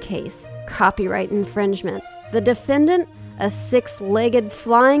another case. Copyright infringement. The defendant, a six-legged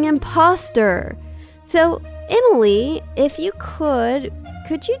flying imposter. So, Emily, if you could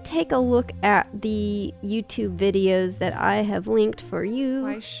you take a look at the YouTube videos that I have linked for you?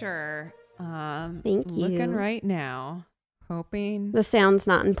 Why, sure. Thank you. Looking right now. Hoping. The sound's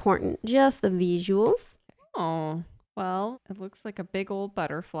not important, just the visuals. Oh, well, it looks like a big old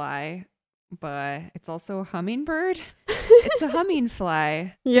butterfly, but it's also a hummingbird. It's a humming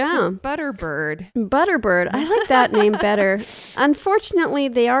fly. Yeah. It's a butterbird. Butterbird. I like that name better. Unfortunately,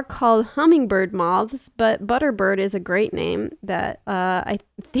 they are called hummingbird moths, but butterbird is a great name that I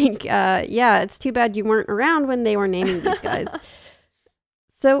think, it's too bad you weren't around when they were naming these guys.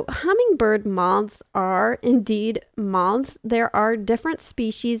 So hummingbird moths are indeed moths. There are different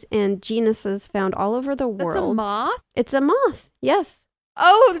species and genuses found all over the world. That's a moth? It's a moth, yes.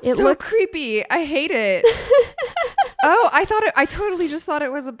 Oh, it's so creepy. I hate it. Oh, I totally just thought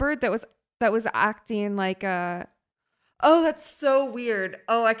it was a bird that was acting like a... Oh, that's so weird.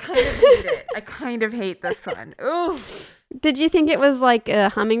 Oh, I kind of hate it. I kind of hate this one. Oh. Did you think it was like a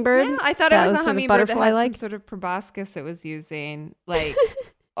hummingbird? Yeah, I thought it was a hummingbird that had some sort of proboscis it was using. Like,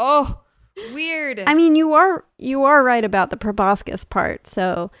 oh, weird. I mean, you are right about the proboscis part.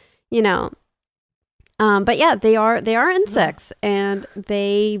 So, you know... but yeah, they are insects, and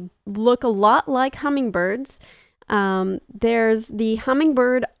they look a lot like hummingbirds. There's the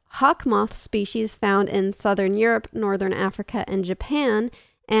hummingbird hawk moth species found in southern Europe, northern Africa, and Japan.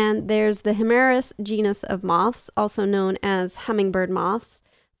 And there's the Hemeris genus of moths, also known as hummingbird moths,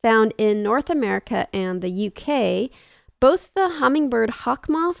 found in North America and the UK. Both the hummingbird hawk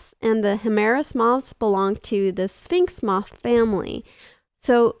moths and the Hemeris moths belong to the sphinx moth family.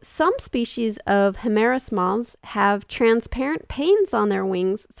 So some species of Hemeris moths have transparent panes on their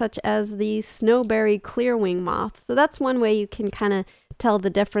wings, such as the snowberry clearwing moth. So that's one way you can kind of tell the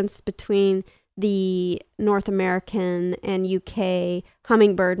difference between the North American and UK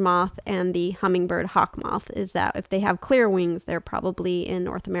hummingbird moth and the hummingbird hawk moth, is that if they have clear wings, they're probably in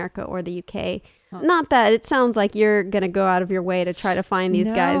North America or the UK. Huh. Not that it sounds like you're going to go out of your way to try to find these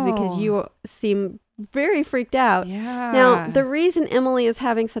guys, because you seem very freaked out. Yeah. Now, the reason Emily is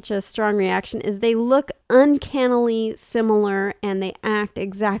having such a strong reaction is they look uncannily similar and they act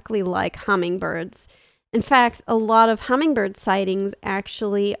exactly like hummingbirds. In fact, a lot of hummingbird sightings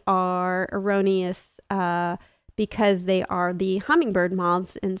actually are erroneous because they are the hummingbird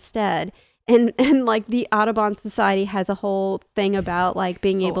moths instead. And like the Audubon Society has a whole thing about like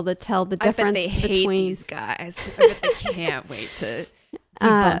being able to tell the difference I bet they hate these guys. I bet they can't wait to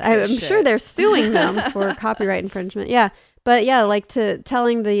I'm sure they're suing them for copyright infringement. Yeah. But yeah, like do a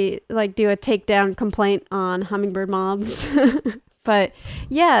takedown complaint on hummingbird moths. But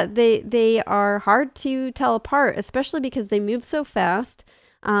yeah, they are hard to tell apart, especially because they move so fast.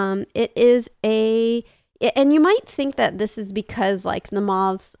 And you might think that this is because like the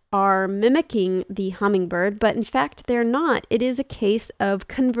moths are mimicking the hummingbird, but in fact they're not. It is a case of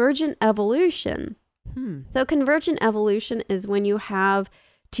convergent evolution. So convergent evolution is when you have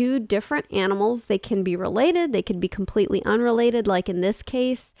two different animals. They can be related, they could be completely unrelated, like in this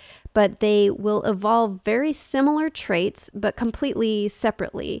case, but they will evolve very similar traits, but completely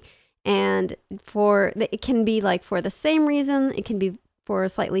separately. And it can be like for the same reason, it can be for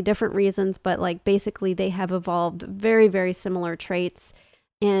slightly different reasons, but like basically they have evolved very, very similar traits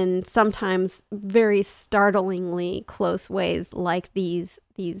in sometimes very startlingly close ways, like these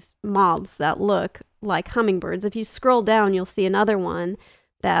moths that look like hummingbirds. If you scroll down, you'll see another one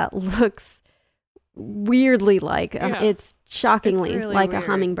that looks weirdly like it's shockingly really like weird. A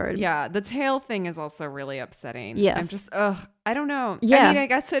hummingbird. Yeah, the tail thing is also really upsetting. Yes. I'm just I don't know. Yeah. I mean, I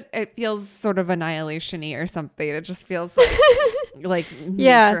guess it feels sort of annihilation-y or something. It just feels like like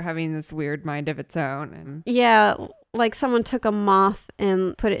nature having this weird mind of its own. And yeah, like someone took a moth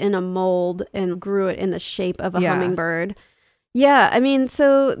and put it in a mold and grew it in the shape of a hummingbird. Yeah, I mean,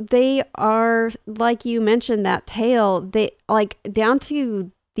 so they are, like you mentioned, that tail, they like down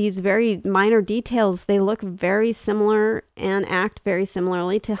to these very minor details, they look very similar and act very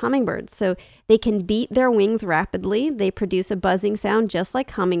similarly to hummingbirds. So they can beat their wings rapidly. They produce a buzzing sound just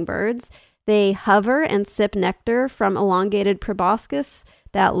like hummingbirds. They hover and sip nectar from elongated proboscis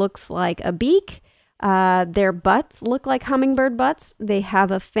that looks like a beak. Their butts look like hummingbird butts. They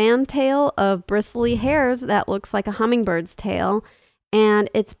have a fan tail of bristly hairs that looks like a hummingbird's tail, and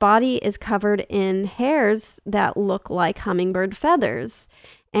its body is covered in hairs that look like hummingbird feathers.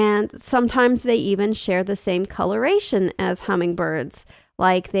 And sometimes they even share the same coloration as hummingbirds,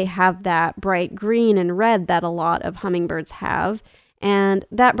 like they have that bright green and red that a lot of hummingbirds have. And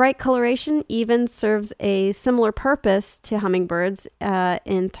that bright coloration even serves a similar purpose to hummingbirds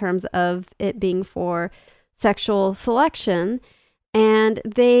in terms of it being for sexual selection. And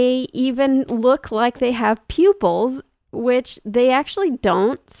they even look like they have pupils, which they actually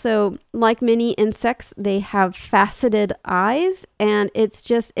don't. So like many insects, they have faceted eyes, and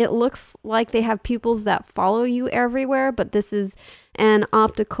it looks like they have pupils that follow you everywhere, but this is an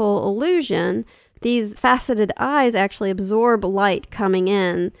optical illusion. These faceted eyes actually absorb light coming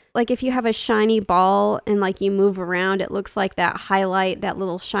in. Like if you have a shiny ball and like you move around, it looks like that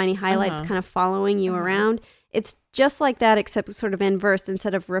little shiny highlight's kind of following you around. It's just like that, except sort of inverse.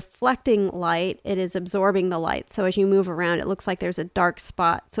 Instead of reflecting light, it is absorbing the light. So as you move around, it looks like there's a dark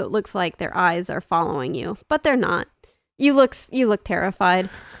spot. So it looks like their eyes are following you, but they're not. You look terrified.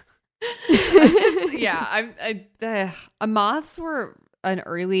 Moths were an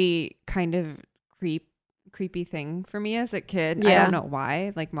early kind of creepy thing for me as a kid. I don't know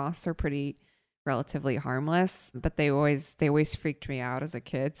why. Like moths are pretty relatively harmless, but they always freaked me out as a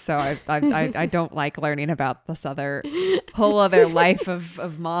kid. So I don't like learning about this whole other life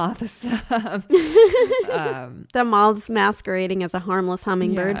of moths. The moths masquerading as a harmless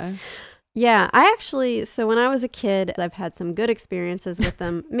hummingbird. Yeah, so when I was a kid, I've had some good experiences with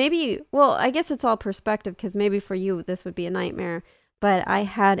them. I guess it's all perspective, because maybe for you this would be a nightmare. But I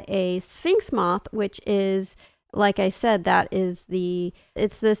had a sphinx moth, which is, like I said, it's the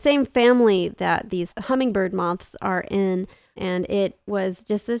same family that these hummingbird moths are in. And it was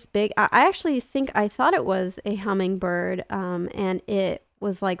just this big, I thought it was a hummingbird, and it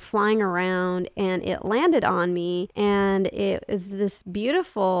was like flying around, and it landed on me, and it was this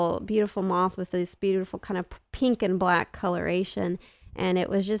beautiful, beautiful moth with this beautiful kind of pink and black coloration. and it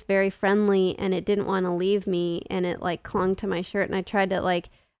was just very friendly, and it didn't want to leave me, and it like clung to my shirt, and I tried to like,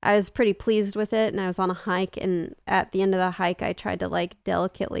 I was pretty pleased with it, and I was on a hike, and at the end of the hike I tried to like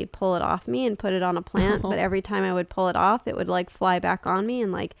delicately pull it off me and put it on a plant, but every time I would pull it off it would like fly back on me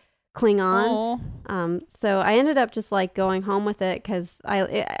and like cling on. So I ended up just like going home with it because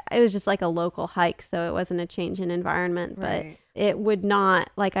it was just like a local hike, so it wasn't a change in environment, but it would not,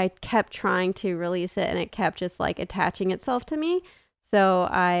 like, I kept trying to release it and it kept just like attaching itself to me. So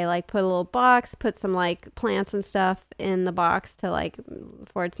I like put a little box, put some like plants and stuff in the box to like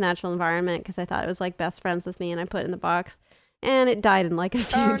for its natural environment, because I thought it was like best friends with me, and I put it in the box, and it died in like a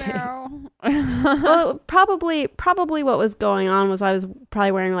few days. Well, probably what was going on was I was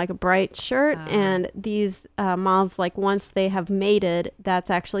probably wearing like a bright shirt, and these moths, like once they have mated, that's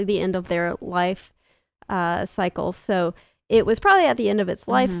actually the end of their life cycle. So it was probably at the end of its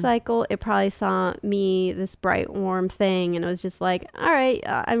life cycle. It probably saw me, this bright, warm thing, and it was just like, all right,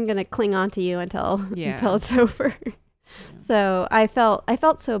 I'm going to cling on to you until it's over. So I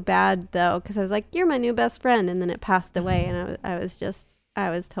felt so bad, though, because I was like, you're my new best friend. And then it passed away, and I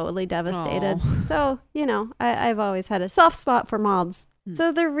was totally devastated. So, you know, I've always had a soft spot for moths.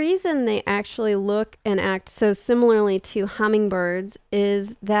 So the reason they actually look and act so similarly to hummingbirds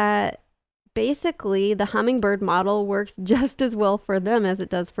is that basically the hummingbird model works just as well for them as it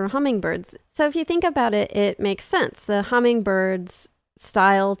does for hummingbirds. So if you think about it, it makes sense. The hummingbird's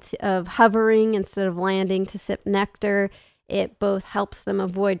style of hovering instead of landing to sip nectar, it both helps them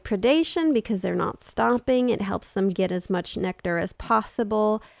avoid predation because they're not stopping. It helps them get as much nectar as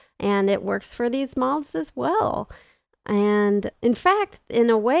possible, and it works for these moths as well. And in fact, in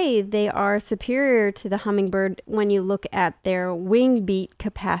a way, they are superior to the hummingbird when you look at their wing beat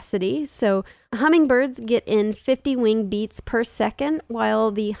capacity. So hummingbirds get in 50 wing beats per second, while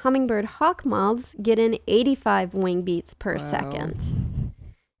the hummingbird hawk moths get in 85 wing beats per second.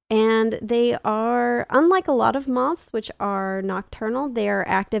 And they are, unlike a lot of moths, which are nocturnal, they are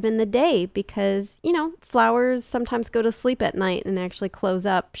active in the day because, you know, flowers sometimes go to sleep at night and actually close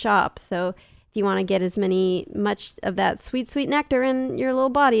up shop. So if you want to get much of that sweet, sweet nectar in your little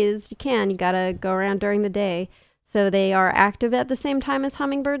body as you can, you got to go around during the day. So they are active at the same time as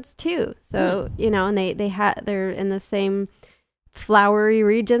hummingbirds too. So, you know, and they're in the same flowery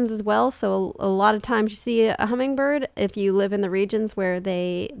regions as well. So a lot of times you see a hummingbird, if you live in the regions where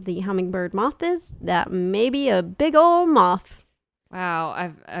the hummingbird moth is, that may be a big old moth.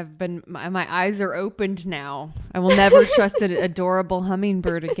 Wow, my eyes are opened now. I will never trust an adorable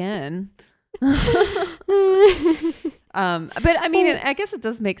hummingbird again. But I mean, I guess it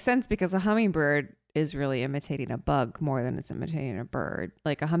does make sense because a hummingbird is really imitating a bug more than it's imitating a bird.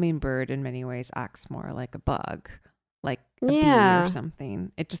 Like a hummingbird in many ways acts more like a bug, like a bee or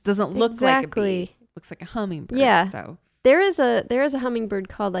something. It just doesn't look like a bee. It looks like a hummingbird. Yeah. So there is a hummingbird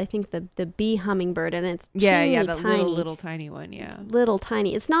called, I think, the bee hummingbird, and it's tiny, little tiny one. Little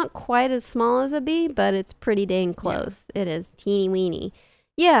tiny. It's not quite as small as a bee, but it's pretty dang close. It is teeny weeny.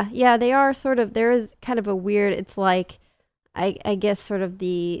 Yeah, they are sort of, there is kind of a weird, it's like, I guess sort of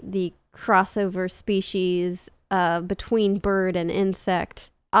the crossover species between bird and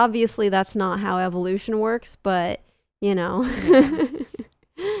insect. Obviously, that's not how evolution works, but, you know,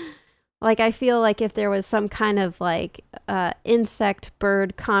 like I feel like if there was some kind of like insect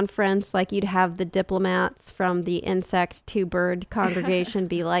bird conference, like you'd have the diplomats from the insect to bird congregation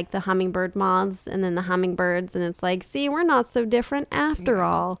be like the hummingbird moths and then the hummingbirds, and it's like, see, we're not so different after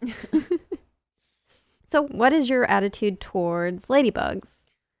all. So what is your attitude towards ladybugs?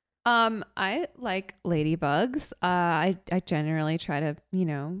 I like ladybugs. I generally try to, you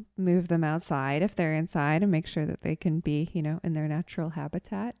know, move them outside if they're inside and make sure that they can be, you know, in their natural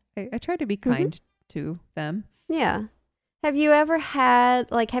habitat. I try to be kind to them. Yeah. Have you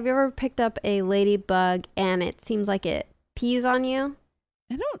ever picked up a ladybug and it seems like it pees on you?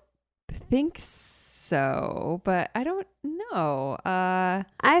 I don't think so, but I don't know.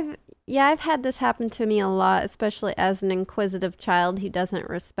 I've had this happen to me a lot, especially as an inquisitive child who doesn't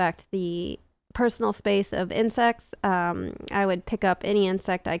respect the personal space of insects. I would pick up any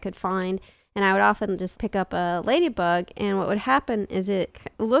insect I could find, and I would often just pick up a ladybug, and what would happen is it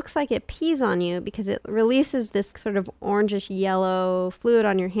looks like it pees on you because it releases this sort of orangish yellow fluid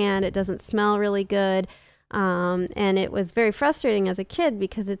on your hand. It doesn't smell really good. And it was very frustrating as a kid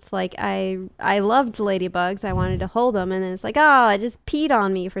because it's like I loved ladybugs. I wanted to hold them, and then it's like, oh, it just peed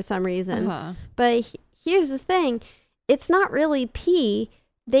on me for some reason. But here's the thing. It's not really pee.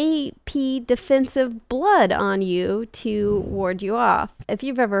 They pee defensive blood on you to ward you off. If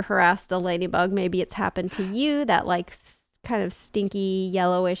you've ever harassed a ladybug, maybe it's happened to you, that like kind of stinky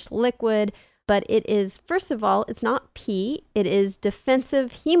yellowish liquid. but it is, first of all, it's not pee. It is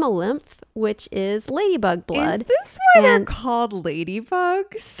defensive hemolymph, which is ladybug blood. Is this why they're called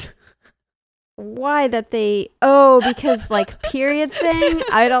ladybugs? Why that because like period thing?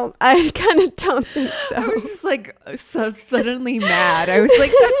 I kind of don't think so. I was just like so suddenly mad. I was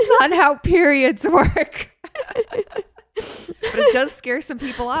like, that's not how periods work. But it does scare some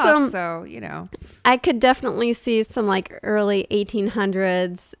people off, so, you know. I could definitely see some like early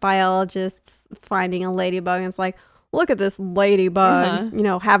 1800s biologists finding a ladybug and it's like, look at this ladybug,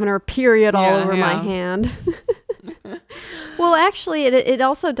 having her period all over my hand. Well, actually, it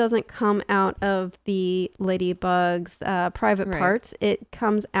also doesn't come out of the ladybug's private parts. It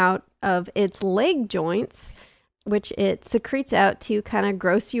comes out of its leg joints, which it secretes out to kind of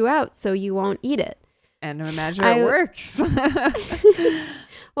gross you out so you won't eat it. And imagine it works.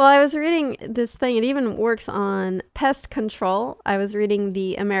 Well, I was reading this thing. It even works on pest control. I was reading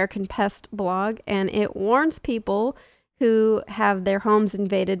the American Pest blog, and it warns people who have their homes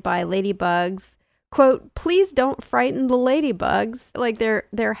invaded by ladybugs, quote, please don't frighten the ladybugs. Like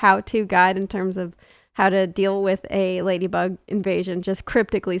their how-to guide in terms of how to deal with a ladybug invasion, just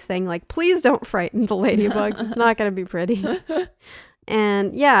cryptically saying like, please don't frighten the ladybugs. It's not going to be pretty.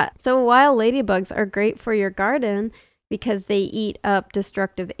 And yeah, so while ladybugs are great for your garden because they eat up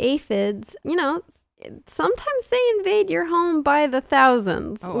destructive aphids, sometimes they invade your home by the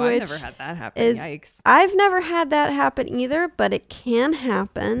thousands. Oh, I've never had that happen. Yikes. I've never had that happen either, but it can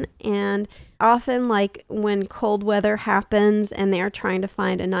happen. And often, like when cold weather happens and they're trying to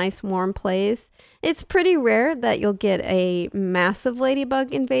find a nice warm place, it's pretty rare that you'll get a massive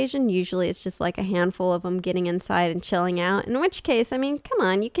ladybug invasion. Usually it's just like a handful of them getting inside and chilling out. In which case, I mean, come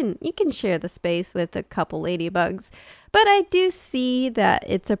on, you can share the space with a couple ladybugs. But I do see that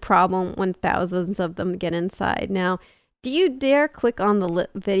it's a problem when thousands of them get inside. Now, do you dare click on the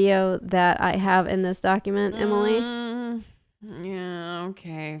video that I have in this document, Emily? Yeah,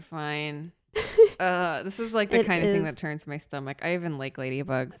 okay, fine. This is like the kind of thing that turns my stomach. I even like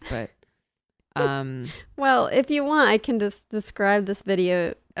ladybugs, but well, if you want, I can just describe this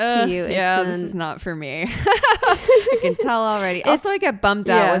video to you. This is not for me. I can tell already. Also, I get bummed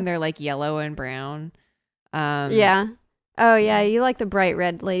out when they're like yellow and brown. Oh yeah, you like the bright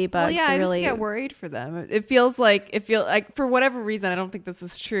red ladybugs. Well, yeah, I just get worried for them. It feels like for whatever reason, I don't think this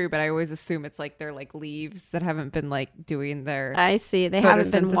is true, but I always assume it's like they're like leaves that haven't been like doing their. I see. They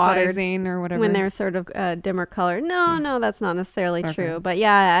haven't been watered or whatever when they're sort of dimmer color. No, that's not necessarily true. But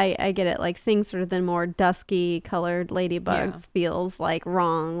yeah, I get it. Like seeing sort of the more dusky colored ladybugs feels like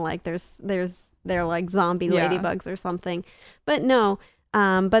wrong. Like they're like zombie ladybugs or something. But no.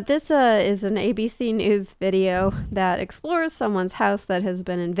 But this is an ABC News video that explores someone's house that has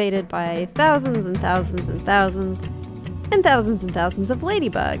been invaded by thousands and thousands and thousands and thousands and thousands of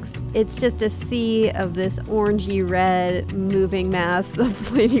ladybugs. It's just a sea of this orangey red moving mass of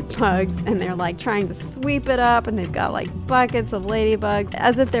ladybugs, and they're like trying to sweep it up, and they've got like buckets of ladybugs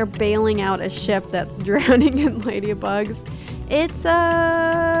as if they're bailing out a ship that's drowning in ladybugs. It's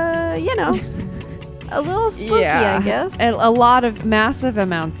a little spooky, I guess. A lot of massive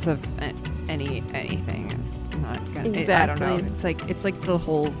amounts of anything is not gonna. Exactly. I don't know. It's like the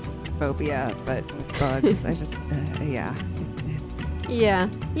holes phobia, but with bugs. I just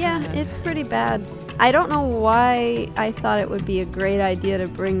it's pretty bad. I don't know why I thought it would be a great idea to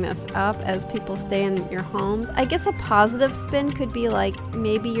bring this up as people stay in your homes. I guess a positive spin could be like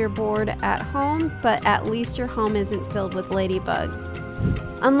maybe you're bored at home, but at least your home isn't filled with ladybugs.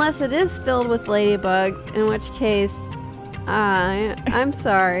 Unless it is filled with ladybugs, in which case, I'm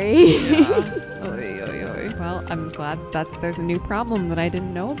sorry. Well, I'm glad that there's a new problem that I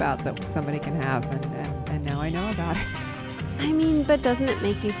didn't know about that somebody can have, and now I know about it. I mean, but doesn't it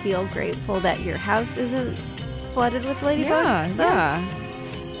make you feel grateful that your house isn't flooded with ladybugs? Yeah.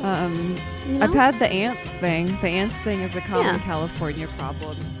 I've had the ants thing. The ants thing is a common California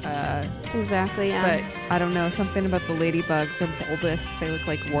problem. Exactly, yeah. But I don't know, something about the ladybugs, the bulbous, they look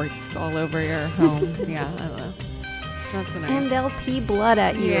like warts all over your home. Yeah, I don't know. That's nice. And they'll pee blood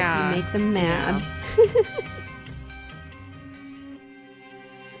at you if you make them mad. Yeah.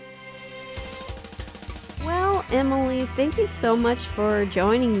 Well, Emily, thank you so much for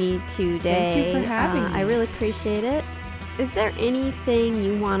joining me today. Thank you for having me. I really appreciate it. Is there anything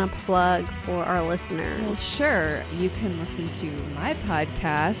you want to plug for our listeners? Well, sure. You can listen to my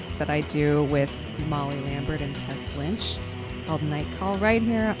podcast that I do with Molly Lambert and Tess Lynch called Night Call right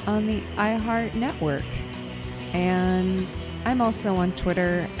here on the iHeart Network. And I'm also on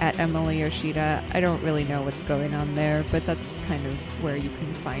Twitter at Emily Yoshida. I don't really know what's going on there, but that's kind of where you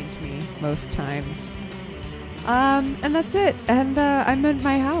can find me most times. And that's it. And I'm in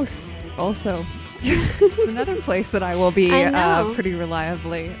my house also it's another place that I will be pretty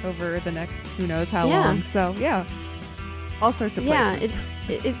reliably over the next who knows how long. So yeah, all sorts of places.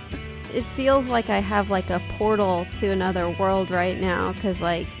 Yeah, it feels like I have like a portal to another world right now, because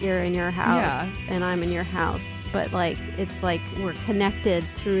like you're in your house and I'm in your house, but like it's like we're connected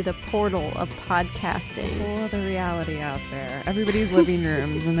through the portal of podcasting. Whole other reality out there. Everybody's living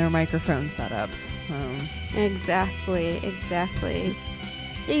rooms and their microphone setups. Exactly.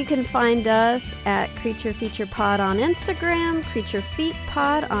 You can find us at Creature Feature Pod on Instagram, Creature Feet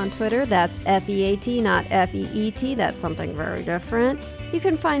Pod on Twitter. That's F-E-A-T, not F-E-E-T. That's something very different. You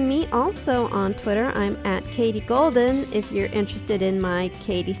can find me also on Twitter. I'm at Katie Golden if you're interested in my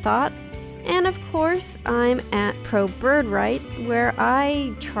Katie thoughts. And of course, I'm at Pro Bird Rights, where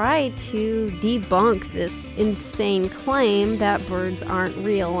I try to debunk this insane claim that birds aren't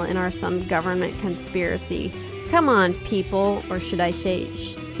real and are some government conspiracy. Come on, people, or should I say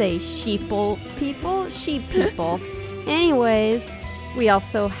sheeple people? Sheep people. Anyways, we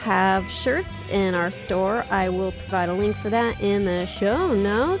also have shirts in our store. I will provide a link for that in the show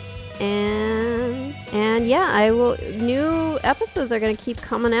notes. And yeah, new episodes are going to keep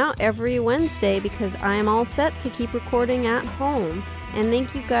coming out every Wednesday because I'm all set to keep recording at home. And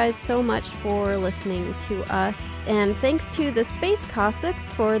thank you guys so much for listening to us. And thanks to the Space Cossacks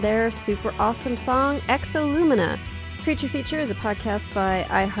for their super awesome song, Exolumina. Creature Feature is a podcast by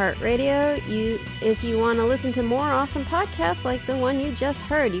iHeartRadio. If you want to listen to more awesome podcasts like the one you just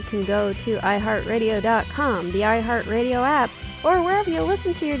heard, you can go to iHeartRadio.com, the iHeartRadio app, or wherever you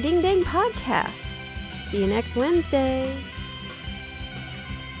listen to your Ding Dang podcasts. See you next Wednesday.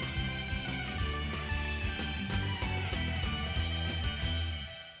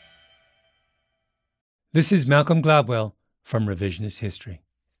 This is Malcolm Gladwell from Revisionist History.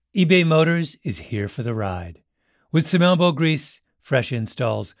 eBay Motors is here for the ride. With some elbow grease, fresh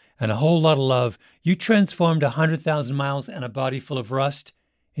installs, and a whole lot of love, you transformed 100,000 miles and a body full of rust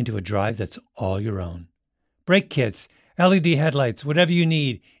into a drive that's all your own. Brake kits, LED headlights, whatever you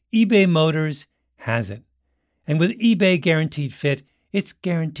need, eBay Motors has it. And with eBay Guaranteed Fit, it's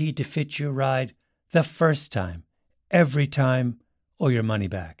guaranteed to fit your ride the first time, every time, or your money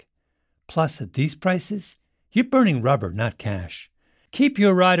back. Plus, at these prices, you're burning rubber, not cash. Keep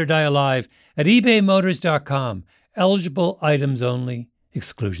your ride or die alive at ebaymotors.com. Eligible items only.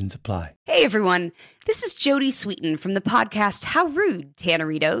 Exclusions apply. Hey, everyone. This is Jody Sweeten from the podcast How Rude,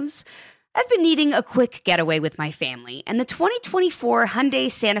 Tanneritos. I've been needing a quick getaway with my family, and the 2024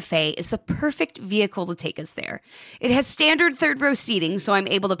 Hyundai Santa Fe is the perfect vehicle to take us there. It has standard third-row seating, so I'm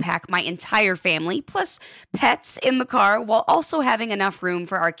able to pack my entire family, plus pets, in the car, while also having enough room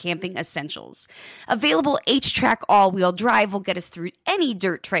for our camping essentials. Available H-Track all-wheel drive will get us through any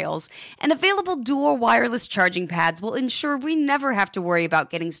dirt trails, and available dual wireless charging pads will ensure we never have to worry about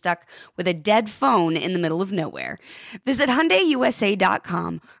getting stuck with a dead phone in the middle of nowhere. Visit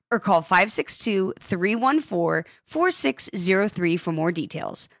HyundaiUSA.com or call 562-314-4603 for more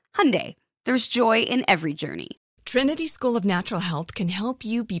details. Hyundai, there's joy in every journey. Trinity School of Natural Health can help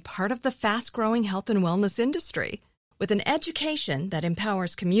you be part of the fast-growing health and wellness industry. With an education that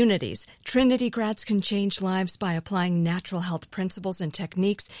empowers communities, Trinity grads can change lives by applying natural health principles and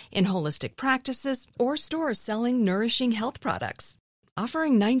techniques in holistic practices or stores selling nourishing health products.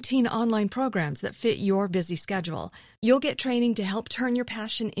 Offering 19 online programs that fit your busy schedule, you'll get training to help turn your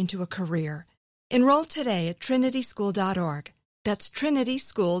passion into a career. Enroll today at trinityschool.org. That's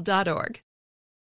trinityschool.org.